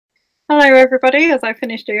Hello, everybody, as I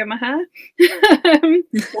finished doing my hair. Very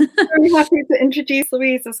happy to introduce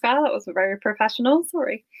Louisa Scarr. That was very professional,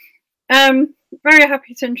 sorry. Very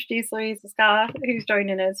happy to introduce Louisa Scarr, who's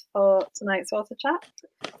joining us for tonight's author chat.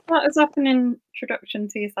 What is up an introduction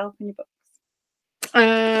to yourself and your books?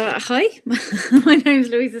 Hi, my name's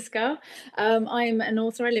Louisa Scarr. I'm an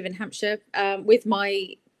author. I live in Hampshire with my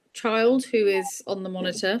child, who is on the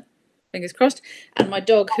monitor, fingers crossed, and my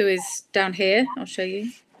dog, who is down here. I'll show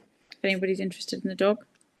you if anybody's interested in the dog.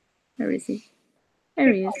 Where is he?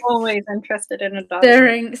 There he is. Always interested in a dog.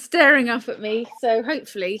 Staring up at me. So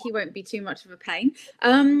hopefully he won't be too much of a pain.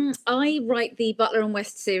 I write the Butler and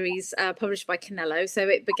West series published by Canello. So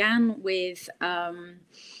it began with The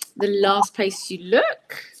Last Place You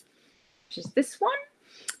Look, which is this one,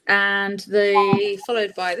 and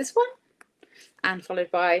followed by this one, and followed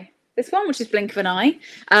by this one, which is Blink of an Eye.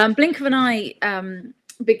 Blink of an Eye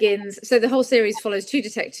begins, so the whole series follows two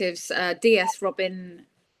detectives, DS Robin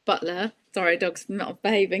Butler, sorry, dog's not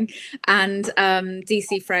behaving, and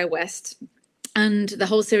DC Freya West. And the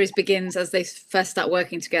whole series begins as they first start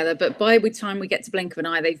working together. But by the time we get to Blink of an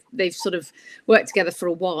Eye, they've sort of worked together for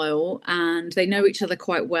a while, and they know each other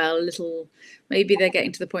quite well. Maybe they're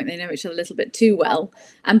getting to the point they know each other a little bit too well.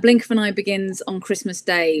 And Blink of an Eye begins on Christmas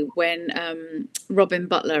Day, when Robin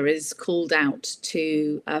Butler is called out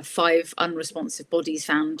to 5 unresponsive bodies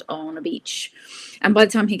found on a beach. And by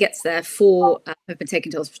the time he gets there, 4 have been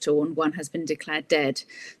taken to hospital and 1 has been declared dead.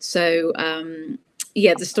 So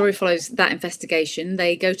yeah, the story follows that investigation.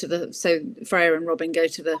 They go to so Freya and Robin go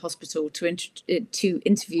to the hospital to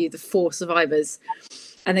interview the 4 survivors,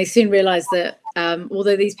 and they soon realise that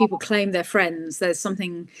although these people claim they're friends, there's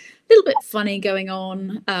something a little bit funny going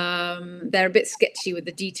on. They're a bit sketchy with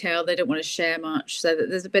the detail. They don't want to share much, so that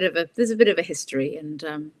there's a bit of a history,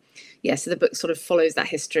 and yeah, so the book sort of follows that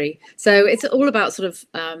history. So it's all about sort of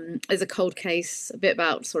as a cold case, a bit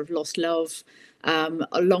about sort of lost love,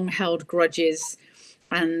 long-held grudges,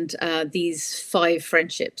 and these 5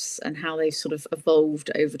 friendships and how they've sort of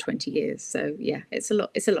evolved over 20 years. So yeah, it's a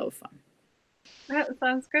lot of fun. That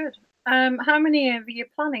sounds good. How many are you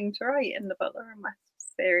planning to write in the Butler and West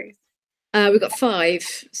series? We've got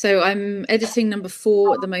 5. So I'm editing number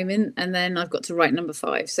 4 at the moment, and then I've got to write number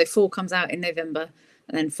 5. So 4 comes out in November,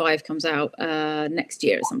 and then 5 comes out next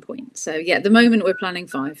year at some point. So yeah, at the moment we're planning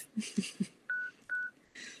 5.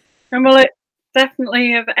 And will it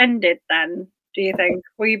definitely have ended then, do you think?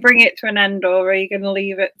 Will you bring it to an end, or are you going to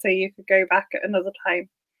leave it so you could go back at another time?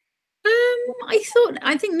 I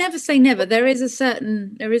think never say never. There is a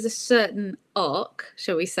certain arc,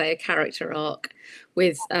 shall we say, a character arc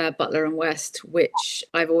with Butler and West, which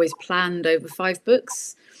I've always planned over 5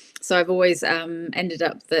 books. So I've always ended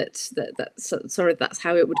up that's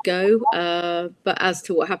how it would go. But as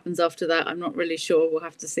to what happens after that, I'm not really sure. We'll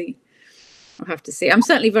have to see. I'm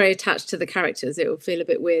certainly very attached to the characters. It will feel a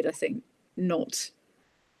bit weird, I think, not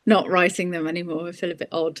writing them anymore. I feel a bit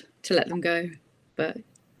odd to let them go. But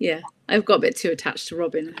yeah, I've got a bit too attached to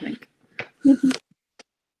Robin, I think.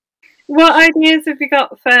 What ideas have you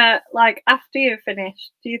got for, like, after you've finished?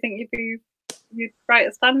 Do you think you'd write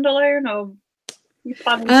a standalone, or you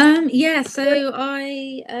planning? Yeah, so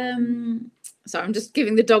I'm just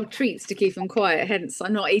giving the dog treats to keep him quiet, hence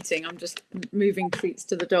I'm not eating, I'm just moving treats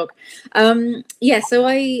to the dog. Yeah, so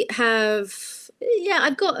I've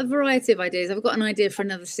got a variety of ideas. I've got an idea for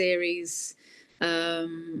another series,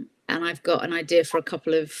 and I've got an idea for a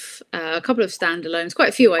couple of standalones. Quite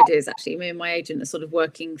a few ideas, actually. Me and my agent are sort of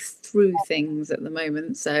working through things at the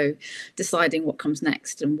moment, so deciding what comes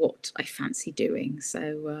next and what I fancy doing.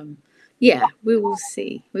 So yeah, we will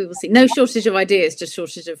see. No shortage of ideas, just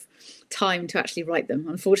shortage of time to actually write them,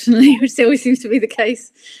 unfortunately, which always seems to be the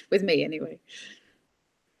case with me anyway.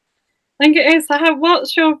 I think it is.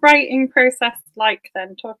 What's your writing process like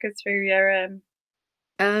then? Talk us through your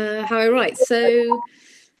how I write. So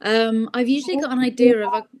I've usually got an idea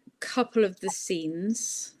of a couple of the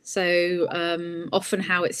scenes. So often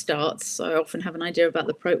how it starts. So I often have an idea about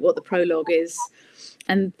what the prologue is.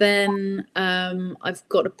 And then I've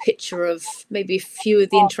got a picture of maybe a few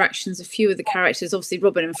of the interactions, a few of the characters. Obviously,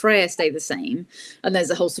 Robin and Freya stay the same. And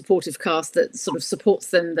there's a whole supportive cast that sort of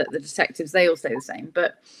supports them, that the detectives, they all stay the same.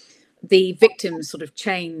 But the victims sort of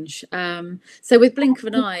change. So with Blink of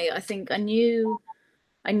an Eye, I think I knew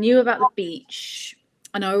about the beach,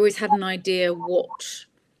 and I always had an idea what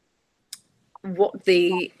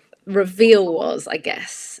the reveal was, I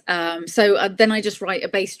guess. So then I just write a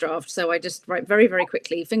base draft. So I just write very, very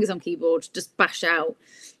quickly, fingers on keyboard, just bash out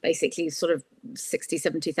basically sort of 60,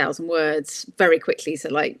 70,000 words very quickly. So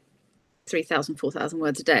like 3,000, 4,000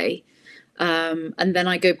 words a day. And then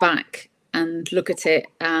I go back and look at it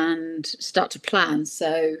and start to plan.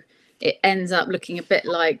 So it ends up looking a bit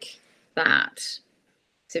like that.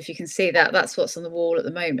 So if you can see that, that's what's on the wall at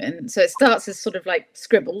the moment. So it starts as sort of like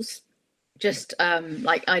scribbles, just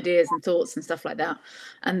like ideas and thoughts and stuff like that.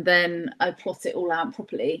 And then I plot it all out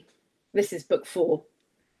properly. This is book 4,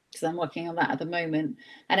 because I'm working on that at the moment.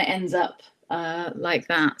 And it ends up like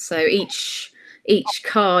that. So each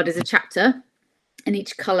card is a chapter, and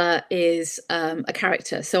each color is a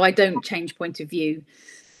character. So I don't change point of view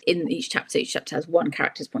in each chapter. Each chapter has one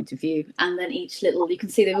character's point of view, and then each little, you can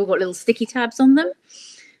see they've all got little sticky tabs on them.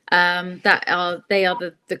 They are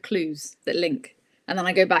the clues that link, and then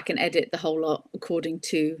I go back and edit the whole lot according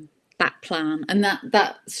to that plan. And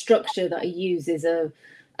that structure that I use is a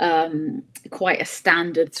quite a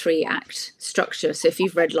standard 3-act structure. So if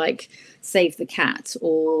you've read like Save the Cat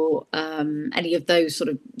or any of those sort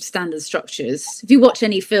of standard structures, if you watch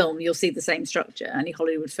any film, you'll see the same structure, any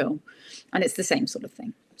Hollywood film, and it's the same sort of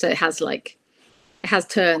thing. So it has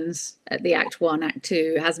turns at the act 1, act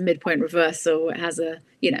 2, it has a midpoint reversal, it has a,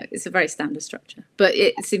 it's a very standard structure, but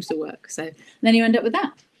it seems to work. So then you end up with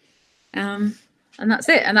that. And that's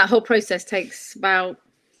it. And that whole process takes about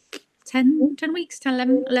 10 weeks,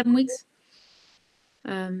 11 weeks.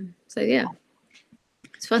 So yeah,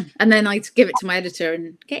 it's fun. And then I give it to my editor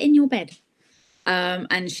and get in your bed.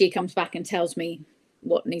 And she comes back and tells me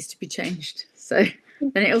what needs to be changed. So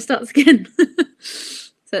then it all starts again.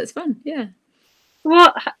 So it's fun, yeah.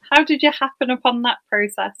 How did you happen upon that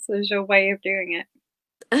process as your way of doing it?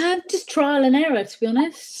 Just trial and error, to be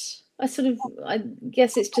honest. I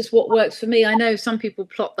guess it's just what works for me. I know some people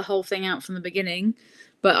plot the whole thing out from the beginning,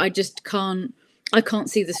 but I just can't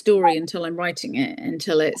see the story until I'm writing it,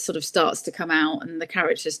 until it sort of starts to come out and the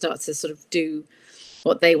characters start to sort of do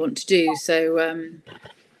what they want to do. So,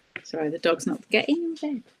 sorry, the dog's not getting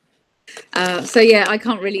in bed. So yeah, I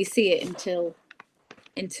can't really see it until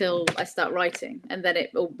I start writing, and then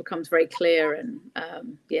it all becomes very clear, and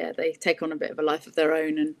yeah, they take on a bit of a life of their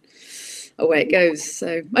own, and away it goes.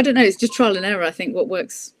 So I don't know, it's just trial and error. I think what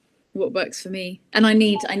works for me, and I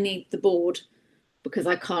need the board, because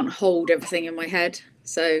I can't hold everything in my head.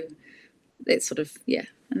 So it's sort of, yeah,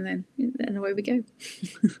 and then away we go.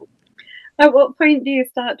 At what point do you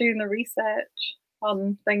start doing the research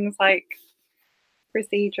on things like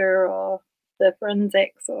procedure or the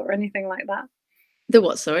forensics or anything like that? The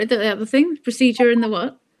what, sorry? The other thing? Procedure and the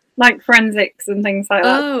what? Like forensics and things like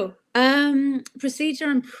that. Oh, procedure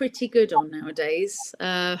I'm pretty good on nowadays.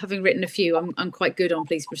 Having written a few, I'm quite good on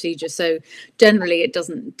police procedure. So generally it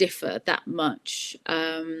doesn't differ that much.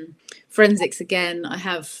 Forensics, again, I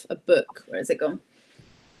have a book. Where has it gone?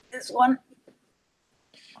 This one.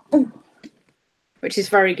 Ooh. Which is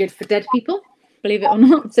very good for dead people, believe it or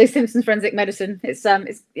not. So Simpson's Forensic Medicine.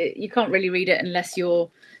 You can't really read it unless you're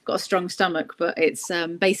got a strong stomach, but it's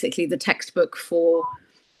basically the textbook for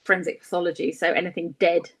forensic pathology. So anything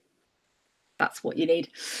dead, that's what you need.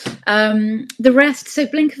 The rest, so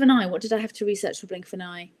blink of an eye. What did I have to research for blink of an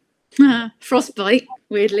eye? Frostbite,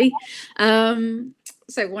 weirdly.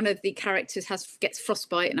 So one of the characters gets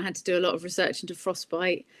frostbite, and I had to do a lot of research into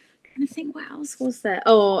frostbite. And I think, what else was there?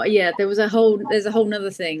 Oh yeah, there's a whole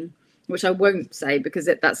nother thing which I won't say because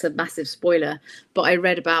that's a massive spoiler, but I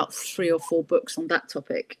read about 3 or 4 books on that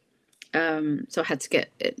topic. So I had to get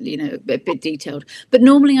it, a bit detailed. But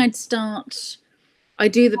normally I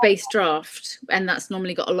do the base draft, and that's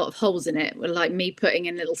normally got a lot of holes in it, like me putting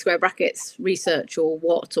in little square brackets, research or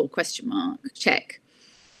what, or question mark, check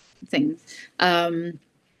things. And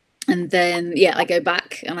then, yeah, I go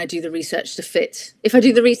back and I do the research to fit. If I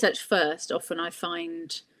do the research first, often I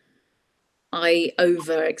find I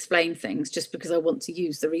over explain things just because I want to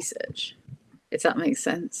use the research, if that makes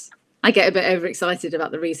sense. I get a bit overexcited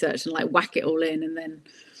about the research and like whack it all in, and then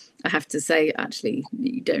I have to say, actually,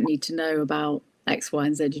 you don't need to know about X, Y,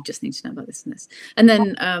 and Z. You just need to know about this and this. And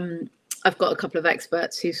then I've got a couple of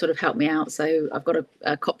experts who sort of help me out. So I've got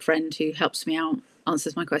a cop friend who helps me out,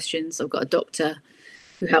 answers my questions. I've got a doctor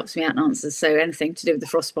who helps me out and answers. So anything to do with the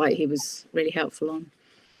frostbite, he was really helpful on.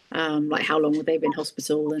 Like how long would they be in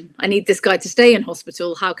hospital, and I need this guy to stay in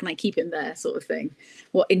hospital, how can I keep him there, sort of thing.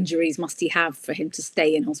 What injuries must he have for him to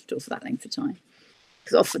stay in hospital for that length of time?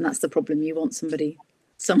 Because often that's the problem, you want somebody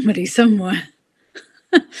somewhere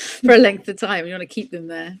for a length of time, you want to keep them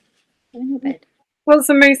there in your bed. What's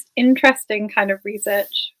the most interesting kind of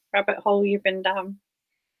research rabbit hole you've been down?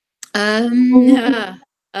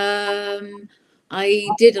 I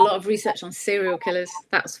did a lot of research on serial killers.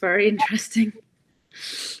 That was very interesting.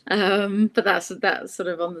 But that's sort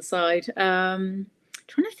of on the side. Trying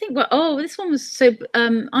to think this one was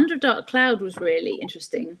Under a Dark Cloud was really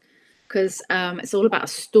interesting because it's all about a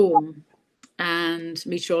storm. and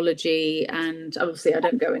meteorology, and obviously I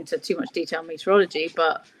don't go into too much detail on meteorology,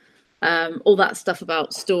 but all that stuff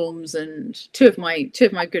about storms, and two of my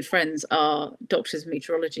good friends are doctors of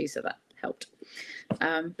meteorology, so that helped.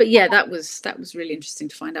 But yeah, that was really interesting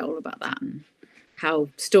to find out all about that and how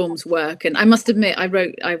storms work. And I must admit,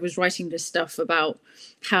 I was writing this stuff about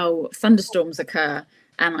how thunderstorms occur,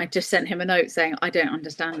 and I just sent him a note saying, I don't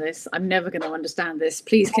understand this. I'm never going to understand this.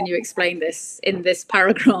 Please, can you explain this in this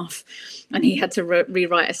paragraph? And he had to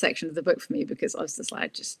rewrite a section of the book for me, because I was just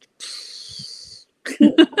like, just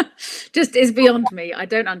is beyond me. I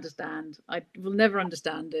don't understand. I will never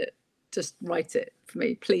understand it. Just write it for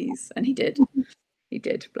me, please. And he did. He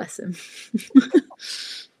did, bless him.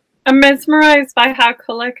 I'm mesmerised by how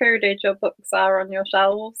colour-coded your books are on your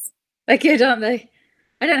shelves. They're good, aren't they?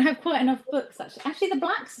 I don't have quite enough books, actually. Actually, the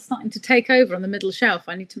blacks are starting to take over on the middle shelf.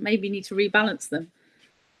 I maybe need to rebalance them.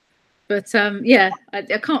 But yeah, I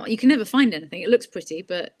can't. You can never find anything. It looks pretty,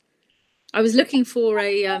 but I was looking for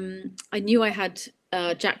a. I knew I had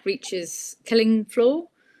Jack Reacher's Killing Floor.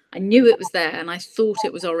 I knew it was there, and I thought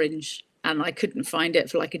it was orange, and I couldn't find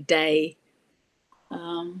it for like a day.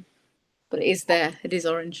 But it is there. It is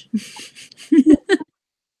orange.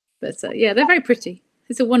 But yeah, they're very pretty.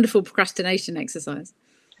 It's a wonderful procrastination exercise.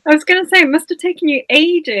 I was going to say, it must have taken you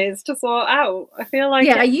ages to sort out. I feel like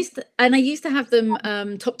I used to have them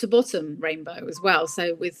top to bottom rainbow as well.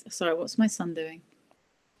 So sorry, what's my son doing?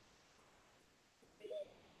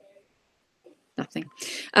 Nothing.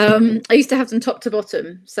 I used to have them top to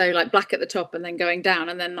bottom, so like black at the top and then going down,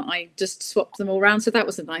 and then I just swapped them all around. So that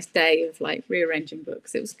was a nice day of like rearranging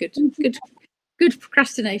books. It was good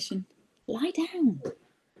procrastination. Lie down.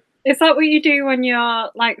 Is that what you do when you're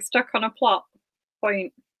like stuck on a plot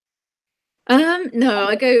point? No,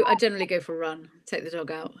 I generally go for a run, take the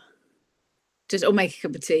dog out, or make a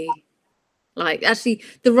cup of tea. Like, actually,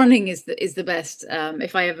 the running is the best.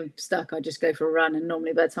 If I ever stuck, I just go for a run, and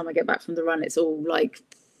normally by the time I get back from the run, it's all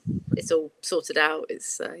sorted out.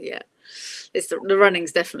 It's yeah, it's the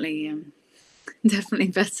running's definitely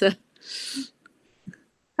better.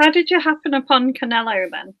 How did you happen upon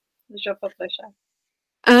Canelo then, as your publisher?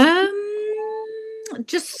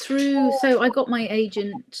 Just through. So I got my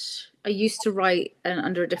agent. I used to write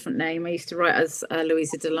under a different name. I used to write as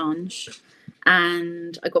Louisa Delange.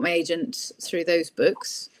 And I got my agent through those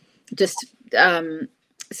books, just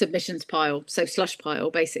submissions pile, so slush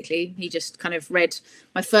pile, basically. He just kind of read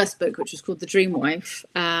my first book, which was called The Dream Wife,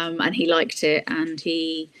 and he liked it. And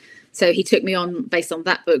so he took me on based on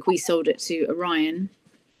that book. We sold it to Orion,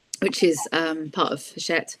 which is part of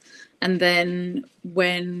Hachette. And then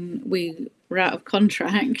when we were out of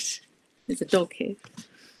contract, there's a dog here.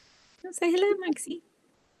 I'll say hello, Maxie.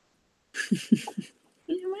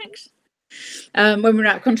 Hello, Max. When we were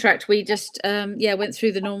out of contract, we just went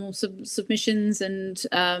through the normal submissions, and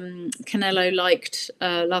Canelo liked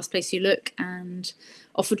Last Place You Look and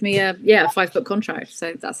offered me a 5-book contract.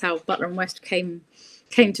 So that's how Butler and West came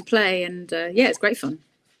to play, and yeah, it's great fun.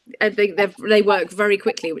 They work very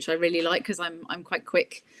quickly, which I really like, because I'm quite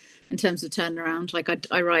quick in terms of turnaround. Like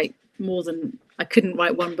I write more than I couldn't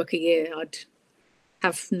write one book a year. I'd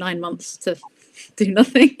have 9 months to do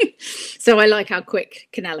nothing. So I like how quick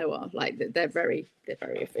Canelo are. Like they're very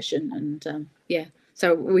efficient, and yeah.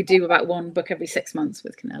 So we do about one book every 6 months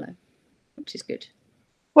with Canelo, which is good.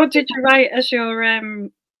 What did you write as your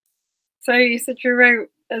so you said you wrote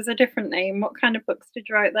as a different name. What kind of books did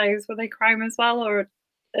you write those? Were they crime as well, or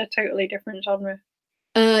a totally different genre?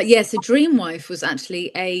 Yeah, so Dream Wife was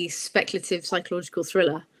actually a speculative psychological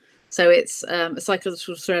thriller. So it's a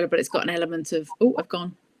psychological thriller, but it's got an element of I've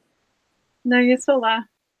gone. No, you're still there.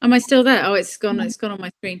 Am I still there? Oh, it's gone. It's gone on my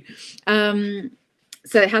screen.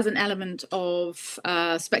 So it has an element of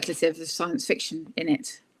speculative science fiction in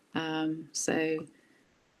it. So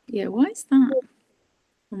yeah, why is that?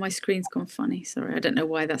 Well, my screen's gone funny. Sorry, I don't know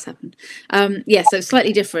why that's happened. Yeah, so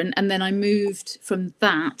slightly different. And then I moved from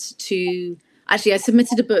that to, actually, I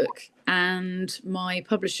submitted a book, and my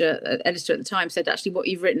publisher, editor at the time, said, actually, what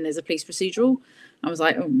you've written is a police procedural. I was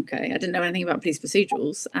like, oh, okay. I didn't know anything about police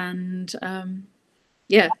procedurals. And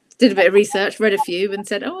yeah, did a bit of research, read a few, and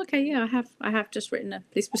said, oh, okay, yeah, I have just written a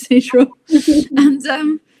police procedural.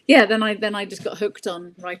 And yeah, then I just got hooked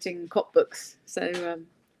on writing cop books. So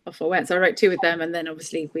off I went. So I wrote 2 with them, and then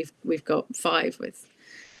obviously we've got 5 with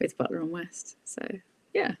Butler and West. So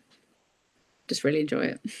yeah, just really enjoy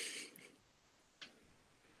it.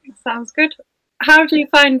 Sounds good. How do you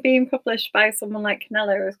find being published by someone like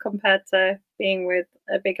Canelo as compared to being with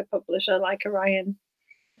a bigger publisher like Orion?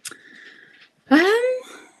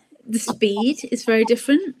 The speed is very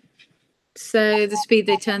different. So the speed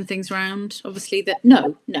they turn things around, obviously that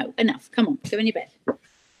no, enough. Come on, go in your bed.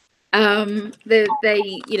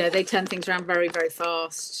 They turn things around very, very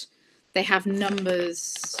fast. They have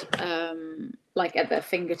numbers like at their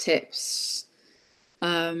fingertips.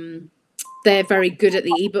 They're very good at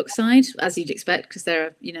the ebook side, as you'd expect, because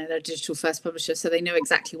they're a digital first publisher, so they know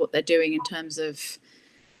exactly what they're doing in terms of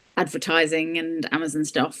advertising and Amazon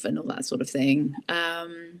stuff and all that sort of thing.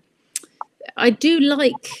 I do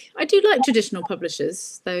like traditional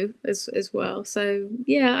publishers though as well. So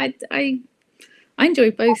yeah, I enjoy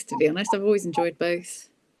both, to be honest. I've always enjoyed both.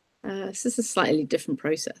 It's just a slightly different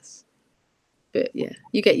process, but yeah,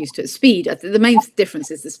 you get used to it. Speed. The main difference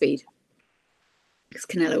is the speed, because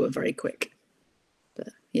Canelo were very quick. But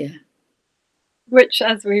yeah, which,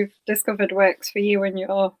 as we've discovered, works for you and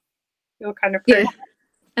your kind of process. Yeah,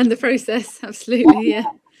 and the process, absolutely, yeah.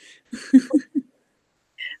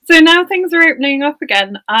 So now things are opening up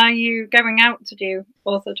again. Are you going out to do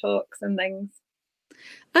author talks and things?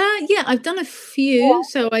 Yeah, I've done a few.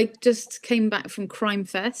 So I just came back from Crime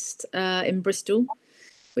Fest in Bristol,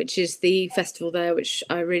 which is the festival there, which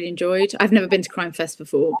I really enjoyed. I've never been to Crime Fest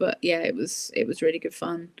before, but yeah, it was really good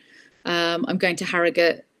fun. I'm going to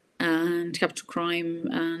Harrogate and Capital Crime,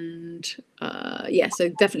 and yeah, so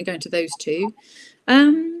definitely going to those two.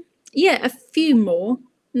 Yeah, a few more,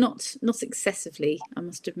 not excessively, I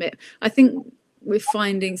must admit. I think we're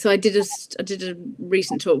finding. So I did a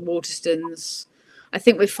recent talk at Waterstones. I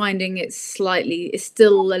think we're finding it's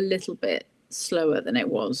still a little bit slower than it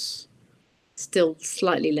was. Still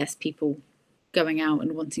slightly less people going out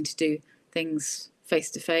and wanting to do things face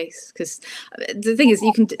to face, because the thing is,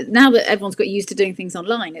 you can, now that everyone's got used to doing things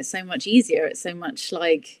online, it's so much easier, it's so much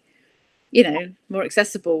more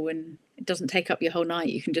accessible, and it doesn't take up your whole night.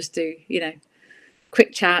 You can just do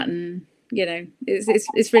quick chat, and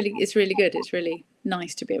it's really good. It's really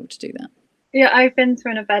nice to be able to do that. Yeah, I've been to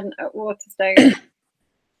an event at Waterstones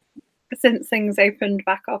since things opened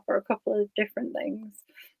back up for a couple of different things,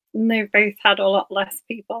 and they've both had a lot less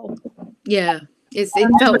people. Yeah, it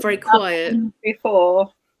felt very quiet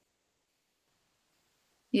before.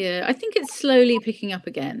 Yeah, I think it's slowly picking up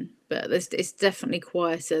again, but it's definitely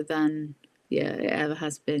quieter than it ever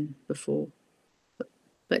has been before.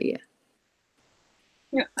 But yeah,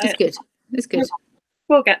 it's good. It's good.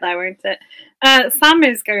 We'll get there, won't it? Sam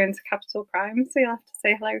is going to Capital Crime, so you'll have to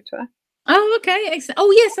say hello to her. Oh, okay. Excellent.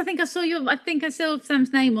 Oh, yes, I think I saw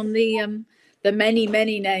Sam's name on the many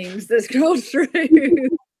names that scrolled through.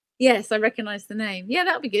 Yes, I recognise the name. Yeah,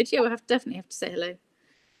 that'll be good. Yeah, we'll definitely have to say hello.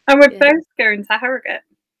 And we're both going to Harrogate.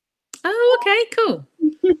 Oh, okay, cool.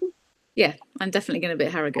 Yeah, I'm definitely going to be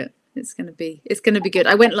at Harrogate. It's going to be good.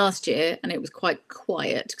 I went last year and it was quite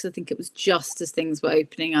quiet, because I think it was just as things were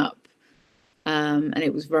opening up, and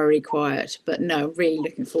it was very quiet. But no, really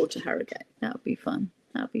looking forward to Harrogate. That'll be fun.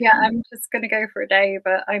 Fun. I'm just going to go for a day,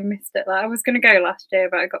 but I missed it. I was going to go last year,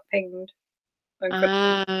 but I got pinged.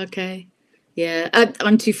 Okay. Yeah,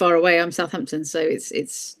 I'm too far away. I'm Southampton, so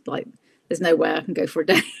it's like there's no way I can go for a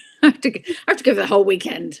day. I have to go for the whole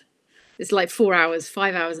weekend. It's like 4 hours,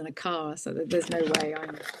 5 hours in a car, so there's no way.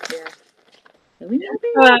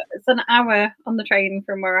 It's an hour on the train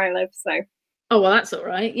from where I live, so. Oh well, that's all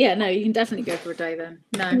right. Yeah, no, you can definitely go for a day then.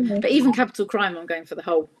 No, but even Capital Crime, I'm going for the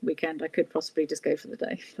whole weekend. I could possibly just go for the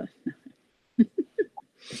day. But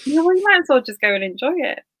yeah, well, you might as well just go and enjoy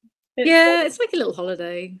it. It's like a little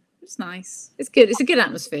holiday. It's nice. It's good. It's a good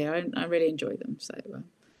atmosphere. I really enjoy them. So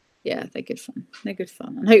yeah, they're good fun.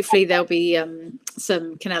 And hopefully there'll be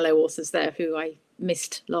some Canelo authors there who I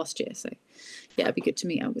missed last year. So yeah, it'd be good to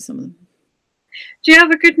meet up with some of them. Do you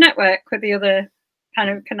have a good network with the other kind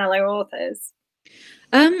of Canelo authors?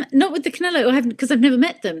 Not with the Canelo. I haven't, because I've never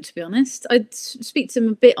met them, to be honest. I speak to them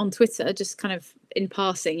a bit on Twitter, just kind of in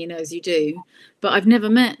passing, as you do. But I've never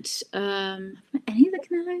met any of the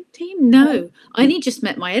Canelo team. No, I only just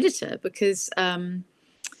met my editor, because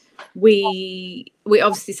we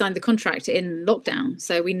obviously signed the contract in lockdown,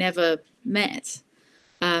 so we never met.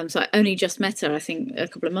 So I only just met her, I think, a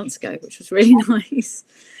couple of months ago, which was really nice.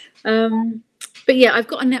 But yeah, I've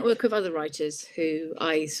got a network of other writers who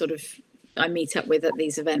I meet up with at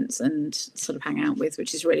these events and sort of hang out with,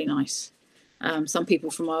 which is really nice. Some people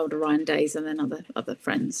from my old Orion days, and then other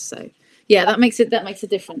friends. So yeah, that makes a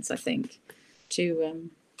difference, I think, to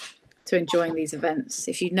enjoying these events.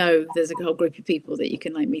 If there's a whole group of people that you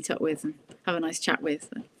can meet up with and have a nice chat with,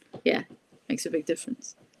 yeah, makes a big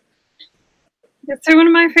difference. So one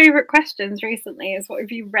of my favourite questions recently is, what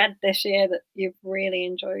have you read this year that you've really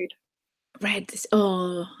enjoyed? Read this?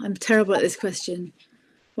 Oh, I'm terrible at this question.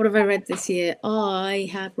 What have I read this year? I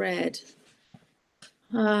have read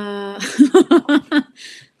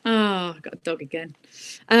Oh, I've got a dog again.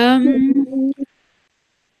 I've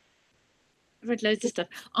read loads of stuff.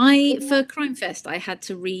 For Crime Fest, I had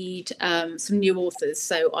to read some new authors.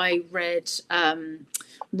 So I read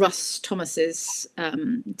Russ Thomas's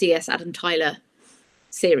D.S. Adam Tyler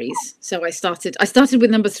series. So I started with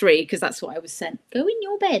number 3 because that's what I was sent. Go in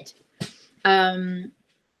your bed. And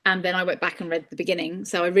then I went back and read the beginning.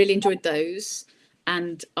 So I really enjoyed those.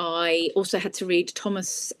 And I also had to read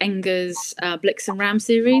Thomas Enger's Blix and Ram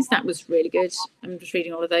series. That was really good. I'm just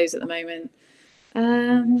reading all of those at the moment.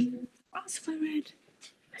 What else have I read?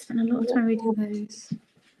 I spent a lot of time reading those. I'm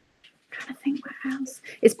trying to think what else.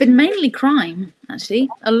 It's been mainly crime, actually.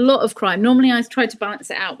 A lot of crime. Normally I try to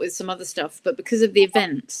balance it out with some other stuff, but because of the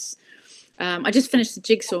events, I just finished The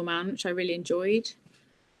Jigsaw Man, which I really enjoyed.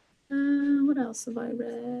 What else have I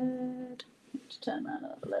read? Let's turn around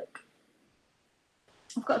and have a look.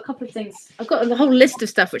 I've got a couple of things. I've got a whole list of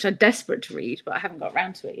stuff which I'm desperate to read, but I haven't got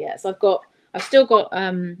around to it yet. So I've still got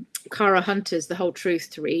Cara Hunter's The Whole Truth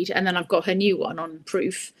to read, and then I've got her new one on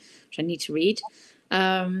Proof, which I need to read. What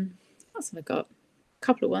else have I got? A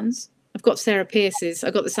couple of ones. I've got Sarah Pearce's.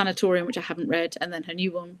 I've got The Sanatorium, which I haven't read, and then her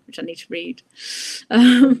new one, which I need to read.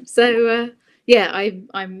 Yeah,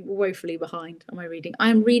 I'm woefully behind on my reading.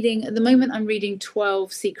 At the moment, I'm reading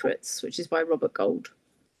 12 Secrets, which is by Robert Gould.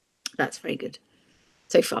 That's very good.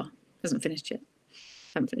 So far. Hasn't finished yet.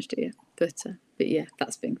 Haven't finished it yet. But yeah,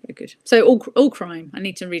 that's been very good. So all crime. I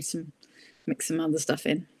need to mix some other stuff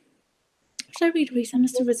in. What did I read recently? I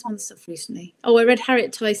must have read some other stuff recently. Oh, I read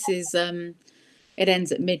Harriet Tice's It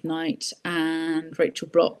Ends at Midnight and Rachel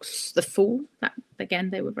Bloch's The Fool. That again,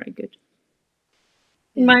 they were very good.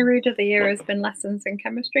 Yeah. My read of the year has been Lessons in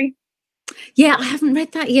Chemistry. Yeah, I haven't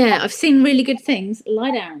read that yet. I've seen really good things.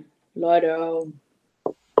 Lie down. Lie down.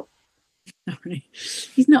 Sorry.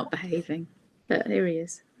 He's not behaving. But here he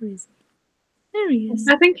is. There he is.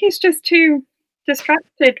 I think he's just too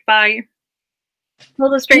distracted by all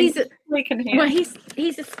the strange we can hear. Well,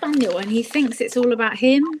 he's a spaniel and he thinks it's all about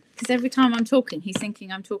him because every time I'm talking, he's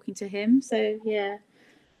thinking I'm talking to him. So yeah,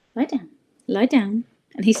 lie down.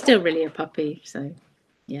 And he's still really a puppy. So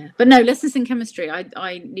yeah, but no, Lessons in Chemistry.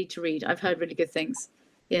 I need to read. I've heard really good things.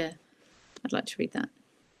 Yeah, I'd like to read that.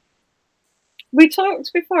 We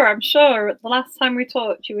talked before, I'm sure. The last time we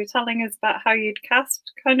talked, you were telling us about how you'd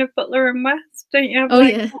cast kind of Butler and West, don't you?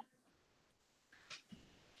 Yeah.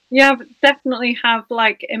 You definitely have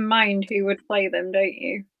in mind who would play them, don't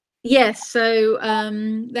you? Yes. So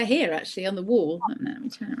they're here actually on the wall. Let me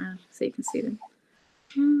turn it around so you can see them.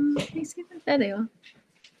 Can you see them? There they are.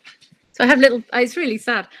 So I have it's really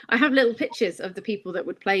sad. I have little pictures of the people that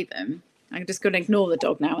would play them. I'm just going to ignore the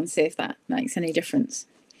dog now and see if that makes any difference.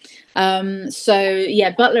 So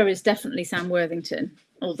yeah, Butler is definitely Sam Worthington,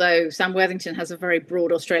 although Sam Worthington has a very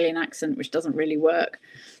broad Australian accent which doesn't really work,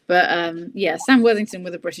 but yeah, Sam Worthington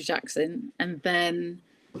with a British accent. And then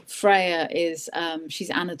Freya is she's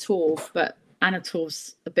Anna Torv, but Anna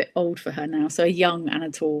Torv's a bit old for her now, so a young Anna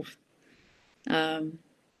Torv.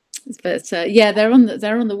 But yeah, they're on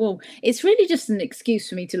the wall. It's really just an excuse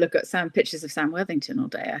for me to look at pictures of Sam Worthington all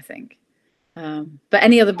day, I think. But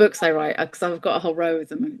any other books I write, because I've got a whole row of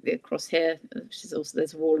them across here, which is also,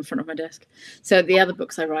 there's a wall in front of my desk. So the other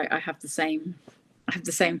books I write, I have the same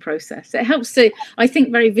process. It helps to, I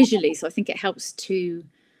think, very visually. So I think it helps to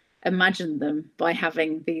imagine them by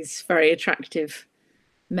having these very attractive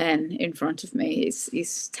men in front of me.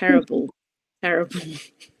 It's terrible way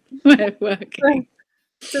of working.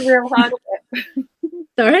 It's a real hardship.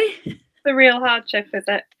 Sorry? The real hardship, is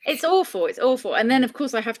it? It's awful. And then of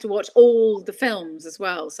course I have to watch all the films as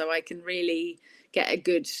well, so I can really get a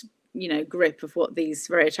good grip of what these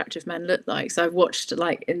very attractive men look like. So I've watched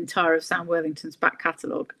entire of Sam Worthington's back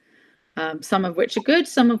catalogue, some of which are good,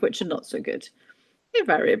 some of which are not so good. They're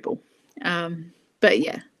variable, but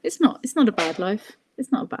yeah, it's not a bad life.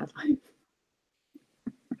 It's not a bad life.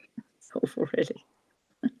 It's awful, really.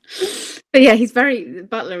 But yeah,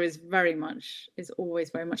 Butler is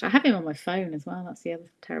always very much. I have him on my phone as well. That's the other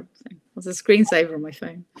terrible thing. There's a screensaver on my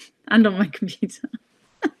phone and on my computer.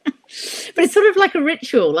 But it's sort of like a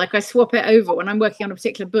ritual. Like I swap it over when I'm working on a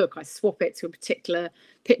particular book. I swap it to a particular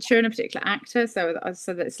picture and a particular actor, so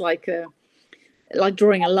that it's like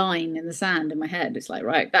drawing a line in the sand in my head. It's like,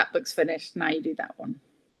 right, that book's finished. Now you do that one.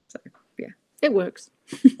 So yeah, it works.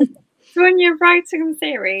 So when you're writing a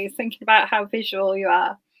series, thinking about how visual you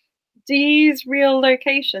are, do you use real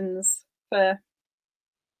locations for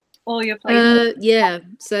all your places? Yeah.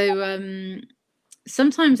 So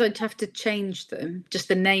sometimes I'd have to change them, just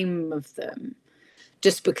the name of them,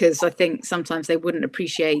 just because I think sometimes they wouldn't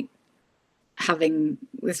appreciate having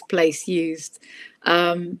this place used.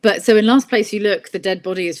 But so in Last Place You Look, the dead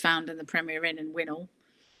body is found in the Premier Inn in Winnall,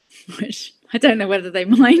 which I don't know whether they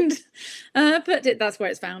mind, but that's where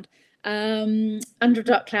it's found. Under a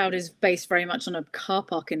Dark Cloud is based very much on a car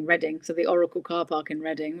park in Reading, so the Oracle car park in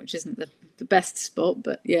Reading, which isn't the best spot,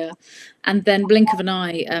 but yeah. And then Blink of an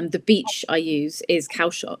Eye, the beach I use is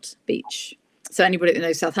Cowshot Beach. So anybody that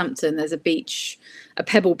knows Southampton, there's a beach, a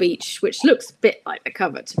pebble beach, which looks a bit like the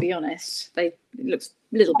cover, to be honest. It looks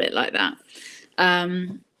a little bit like that.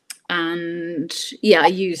 And yeah, I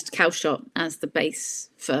used Cowshot as the base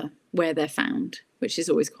for where they're found, which is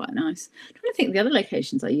always quite nice. I'm trying to think of the other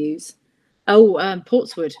locations I use. Oh,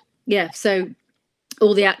 Portswood. Yeah, so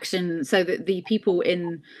all the action, so that the people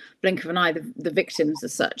in Blink of an Eye, the victims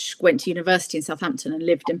as such, went to university in Southampton and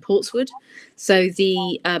lived in Portswood. So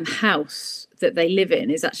the house that they live in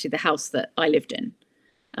is actually the house that I lived in.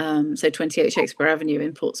 So 28 Shakespeare Avenue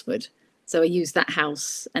in Portswood. So I use that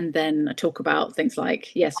house, and then I talk about things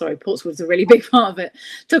like, Portswood's a really big part of it.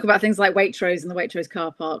 Talk about things like Waitrose and the Waitrose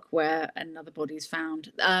car park where another body is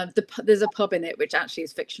found. There's a pub in it which actually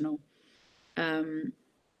is fictional.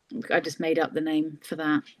 I just made up the name for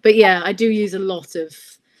that. But yeah, I do use a lot of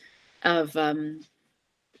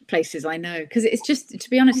places I know, because it's just, to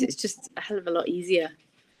be honest, it's just a hell of a lot easier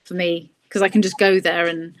for me, because I can just go there.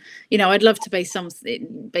 And I'd love to base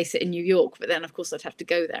it in New York, but then of course I'd have to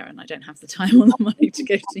go there, and I don't have the time or the money to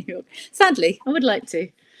go to New York. Sadly, I would like to.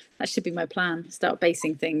 That should be my plan. Start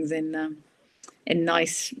basing things in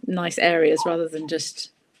nice areas rather than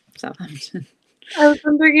just Southampton. I was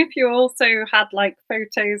wondering if you also had like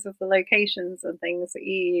photos of the locations and things that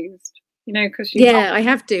you used, because I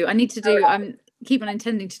have to. I need to do. Keep on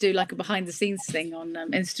intending to do like a behind the scenes thing on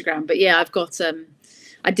Instagram. But yeah, I've got.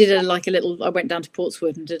 I did I went down to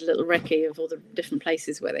Portswood and did a little recce of all the different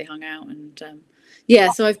places where they hung out, and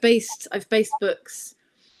so I've based books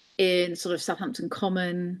in sort of Southampton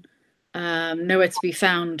Common, Nowhere to Be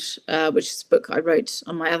Found, which is a book I wrote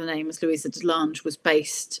on my other name as Louisa Delange,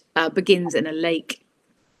 begins in a lake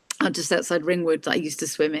just outside Ringwood that I used to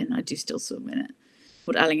swim in. I do still swim in it,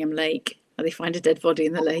 called Allingham Lake. They find a dead body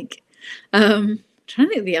in the lake. Trying to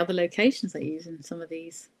think of the other locations I use in some of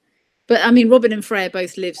these. But I mean, Robin and Freya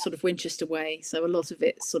both live sort of Winchester way, so a lot of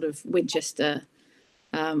it's sort of Winchester.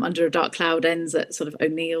 Under a Dark Cloud ends at sort of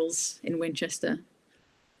O'Neill's in Winchester.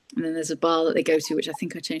 And then there's a bar that they go to, which I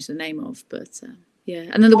think I changed the name of. But yeah.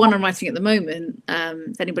 And then the one I'm writing at the moment,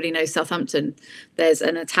 if anybody knows Southampton, there's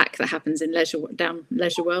an attack that happens in Leisure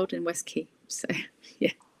World in West Quay. So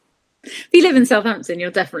yeah. If you live in Southampton,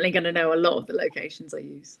 you're definitely going to know a lot of the locations I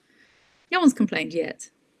use. No one's complained yet,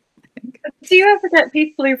 I think. Do you ever get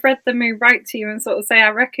people who've read them who write to you and sort of say, I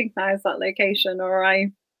recognise that location, or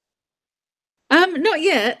I... Not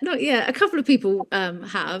yet. A couple of people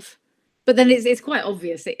have. But then it's quite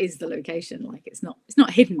obvious it is the location. Like it's not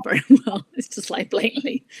hidden very well. It's just like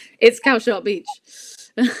blatantly, it's Cowshot Beach.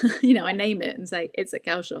 I name it and say it's at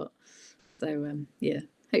Cowshot. So yeah,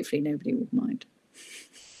 hopefully nobody will mind.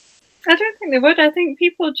 I don't think they would. I think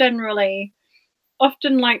people generally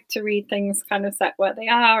often like to read things kind of set where they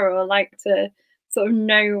are, or like to sort of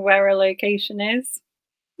know where a location is.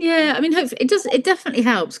 Yeah, I mean, hopefully it definitely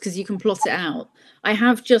helps because you can plot it out. I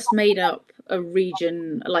have just made up a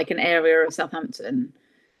region, like an area of Southampton,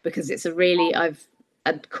 because it's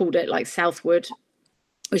I'd called it like Southwood,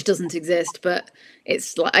 which doesn't exist, but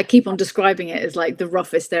it's like I keep on describing it as like the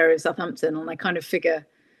roughest area of Southampton, and I kind of figure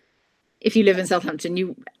if you live in Southampton,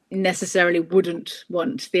 you necessarily wouldn't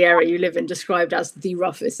want the area you live in described as the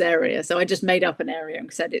roughest area. So I just made up an area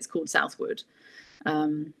and said it's called Southwood.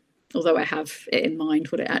 Although I have it in mind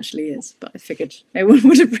what it actually is, but I figured no one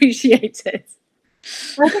would appreciate it.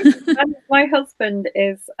 I think my husband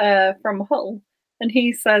is from Hull, and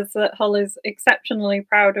he says that Hull is exceptionally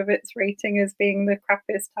proud of its rating as being the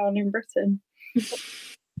crappiest town in Britain.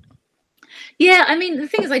 Yeah, I mean, the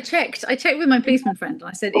thing is, I checked with my policeman friend, and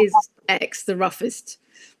I said, is X the roughest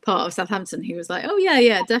part of Southampton? He was like, oh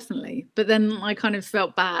yeah, definitely. But then I kind of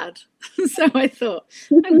felt bad. So I thought,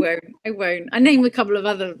 I won't. I named a couple of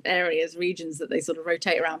other regions that they sort of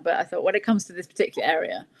rotate around, but I thought when it comes to this particular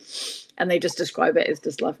area, and they just describe it as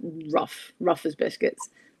just like rough as biscuits,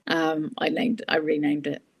 I renamed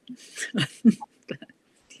it. But,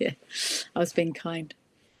 yeah, I was being kind.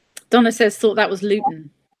 Donna says, thought that was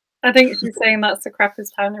Luton. I think she's saying that's the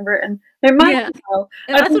crappiest town in Britain. It might be well.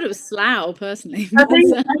 I thought it was Slough, personally. I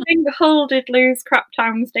think Hull did lose crap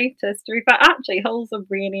town status to be fair. Actually, Hull's a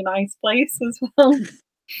really nice place as well.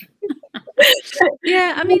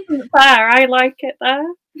 Yeah, I mean, fair. I like it there.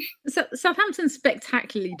 So, Southampton's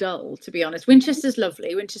spectacularly dull, to be honest. Winchester's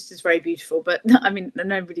lovely. Winchester's very beautiful, but I mean,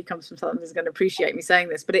 nobody comes from Southampton is going to appreciate me saying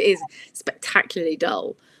this, but it is spectacularly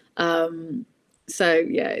dull. So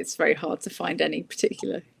yeah, it's very hard to find any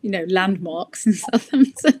particular, landmarks in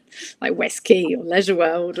Southampton, like West Quay or Leisure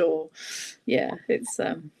World, or it's.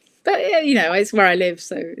 But yeah, it's where I live,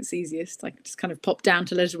 so it's easiest. I can just kind of pop down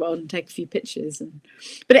to Leisure World and take a few pictures,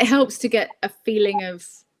 but it helps to get a feeling of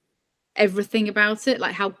everything about it,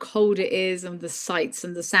 like how cold it is and the sights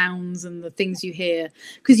and the sounds and the things you hear,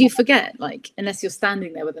 because you forget, like, unless you're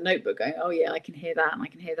standing there with a notebook going, oh yeah, I can hear that and I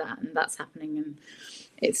can hear that and that's happening, and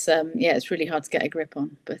it's it's really hard to get a grip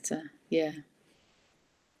on, but yeah.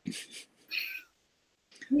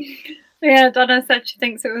 Donna said she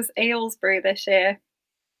thinks it was Aylesbury this year.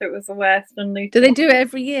 It was the worst, and Luton. Do they do it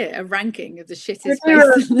every year, a ranking of the shittest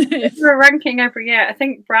place to live? They do a ranking every year. I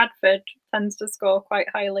think Bradford tends to score quite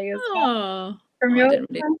highly as well. From your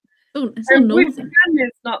it's not northern.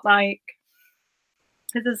 It's not like,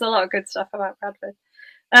 because there's a lot of good stuff about Bradford.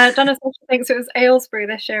 Donna thinks it was Aylesbury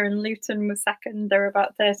this year and Luton was second. They're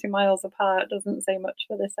about 30 miles apart. Doesn't say much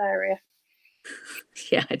for this area.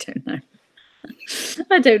 Yeah, I don't know.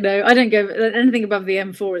 I don't know. I don't go anything above the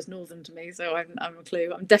M4 is northern to me, so I'm a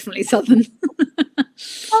clue. I'm definitely southern.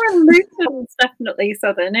 Luton's definitely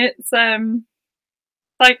southern. It's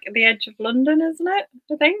like the edge of London, isn't it?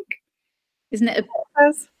 I think. Isn't it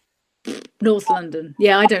North London?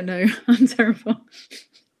 Yeah, I don't know. I'm terrible.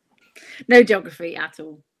 No geography at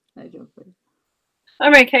all. No geography.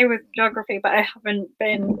 I'm okay with geography, but I haven't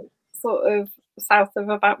been sort of south of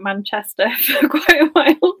about Manchester for quite a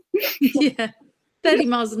while. Yeah, 30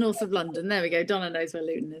 miles north of London. There we go. Donna knows where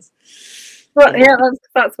Luton is. Well, yeah,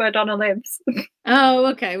 that's where Donna lives. Oh,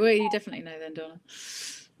 okay. Well, you definitely know then, Donna.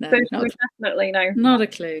 No, so definitely no. Not a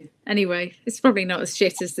clue. Anyway, it's probably not as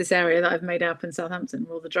shit as this area that I've made up in Southampton,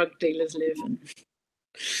 where all the drug dealers live and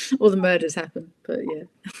all the murders happen. But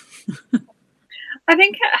yeah. I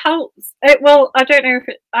think it helps. Well, I don't know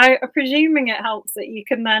if I'm presuming it helps that you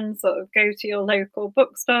can then sort of go to your local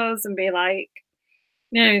bookstores and be like,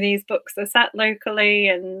 these books are set locally,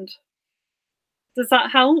 and does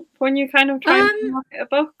that help when you kind of try and market a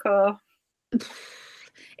book, or?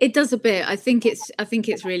 It does a bit. I think it's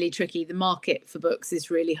really tricky. The market for books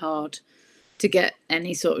is really hard to get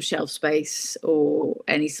any sort of shelf space or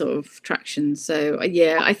any sort of traction. So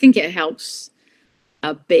yeah, I think it helps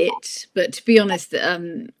a bit. But to be honest,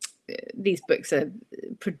 these books are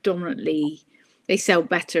predominantly, they sell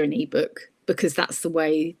better in ebook because that's the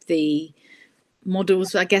way the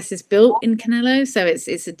models, I guess, is built in Canelo. So it's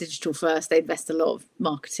a digital first. They invest a lot of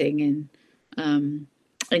marketing in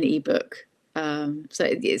ebook. So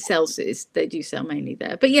it sells. They do sell mainly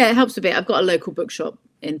there, but yeah, it helps a bit. I've got a local bookshop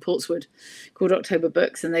in Portswood called October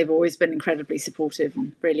Books, and they've always been incredibly supportive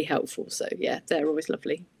and really helpful. So yeah, they're always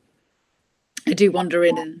lovely. I do wander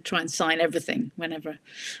in and try and sign everything whenever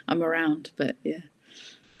I'm around, but yeah.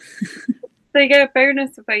 So you get a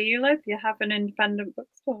bonus of where you live. You have an independent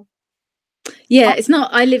bookstore. Yeah, it's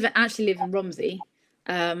not. I actually live in Romsey,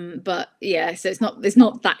 but yeah, so it's not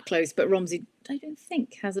that close. But Romsey, I don't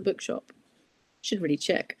think, has a bookshop. Should really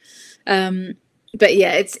check. But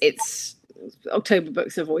yeah, it's October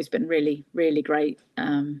Books have always been really, really great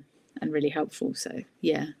and really helpful. So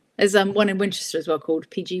yeah, there's one in Winchester as well called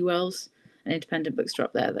PG Wells, an independent bookstore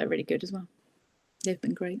up there. They're really good as well. They've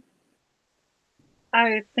been great.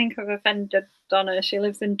 I think I've offended Donna. She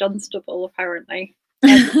lives in Dunstable, apparently. I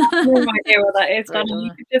have no idea what that is, Donna.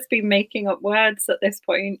 You could just be making up words at this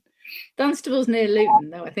point. Dunstable's near Luton,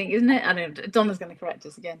 though, I think, isn't it? I don't know. Donna's going to correct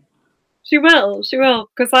us again. She will,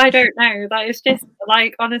 because I don't know. That is just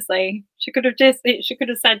like, honestly, she could have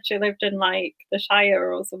said she lived in like the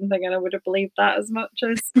Shire or something, and I would have believed that as much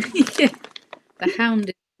as. Yeah. The hound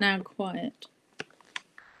is now quiet.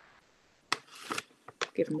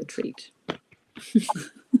 Give him a treat.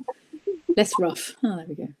 Less rough. Oh, there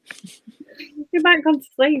we go. He might gone to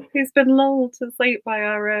sleep. He's been lulled to sleep by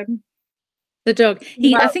our the dog.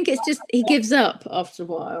 I think it's just he gives up after a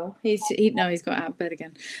while. He's got out of bed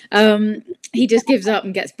again. He just gives up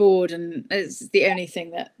and gets bored, and it's the only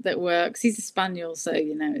thing that works. He's a spaniel, so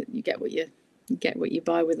you get what you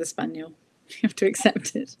buy with a spaniel. You have to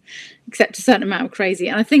accept it, accept a certain amount of crazy.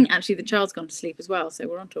 And I think actually the child's gone to sleep as well, so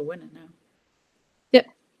we're on to a winner now. Yep,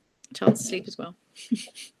 child's asleep as well.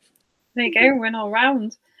 There you go, win all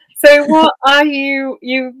round. So what are you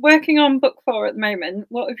working on book for at the moment?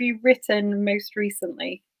 What have you written most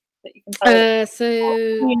recently that you can tell us?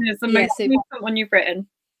 The most recent one you've written?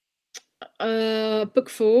 Book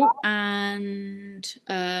 4 and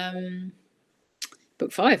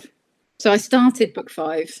book 5. So I started book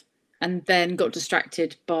 5 and then got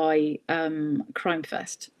distracted by Crime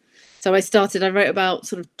Fest. So I wrote about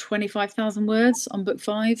sort of 25,000 words on book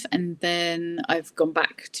 5, and then I've gone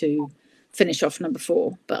back to finish off number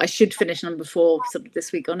 4. But I should finish number 4 sort of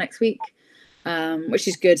this week or next week, which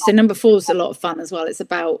is good. So number 4 is a lot of fun as well. It's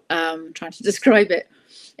about, trying to describe it,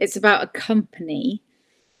 it's about a company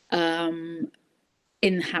in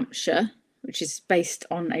Hampshire, which is based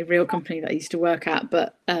on a real company that I used to work at,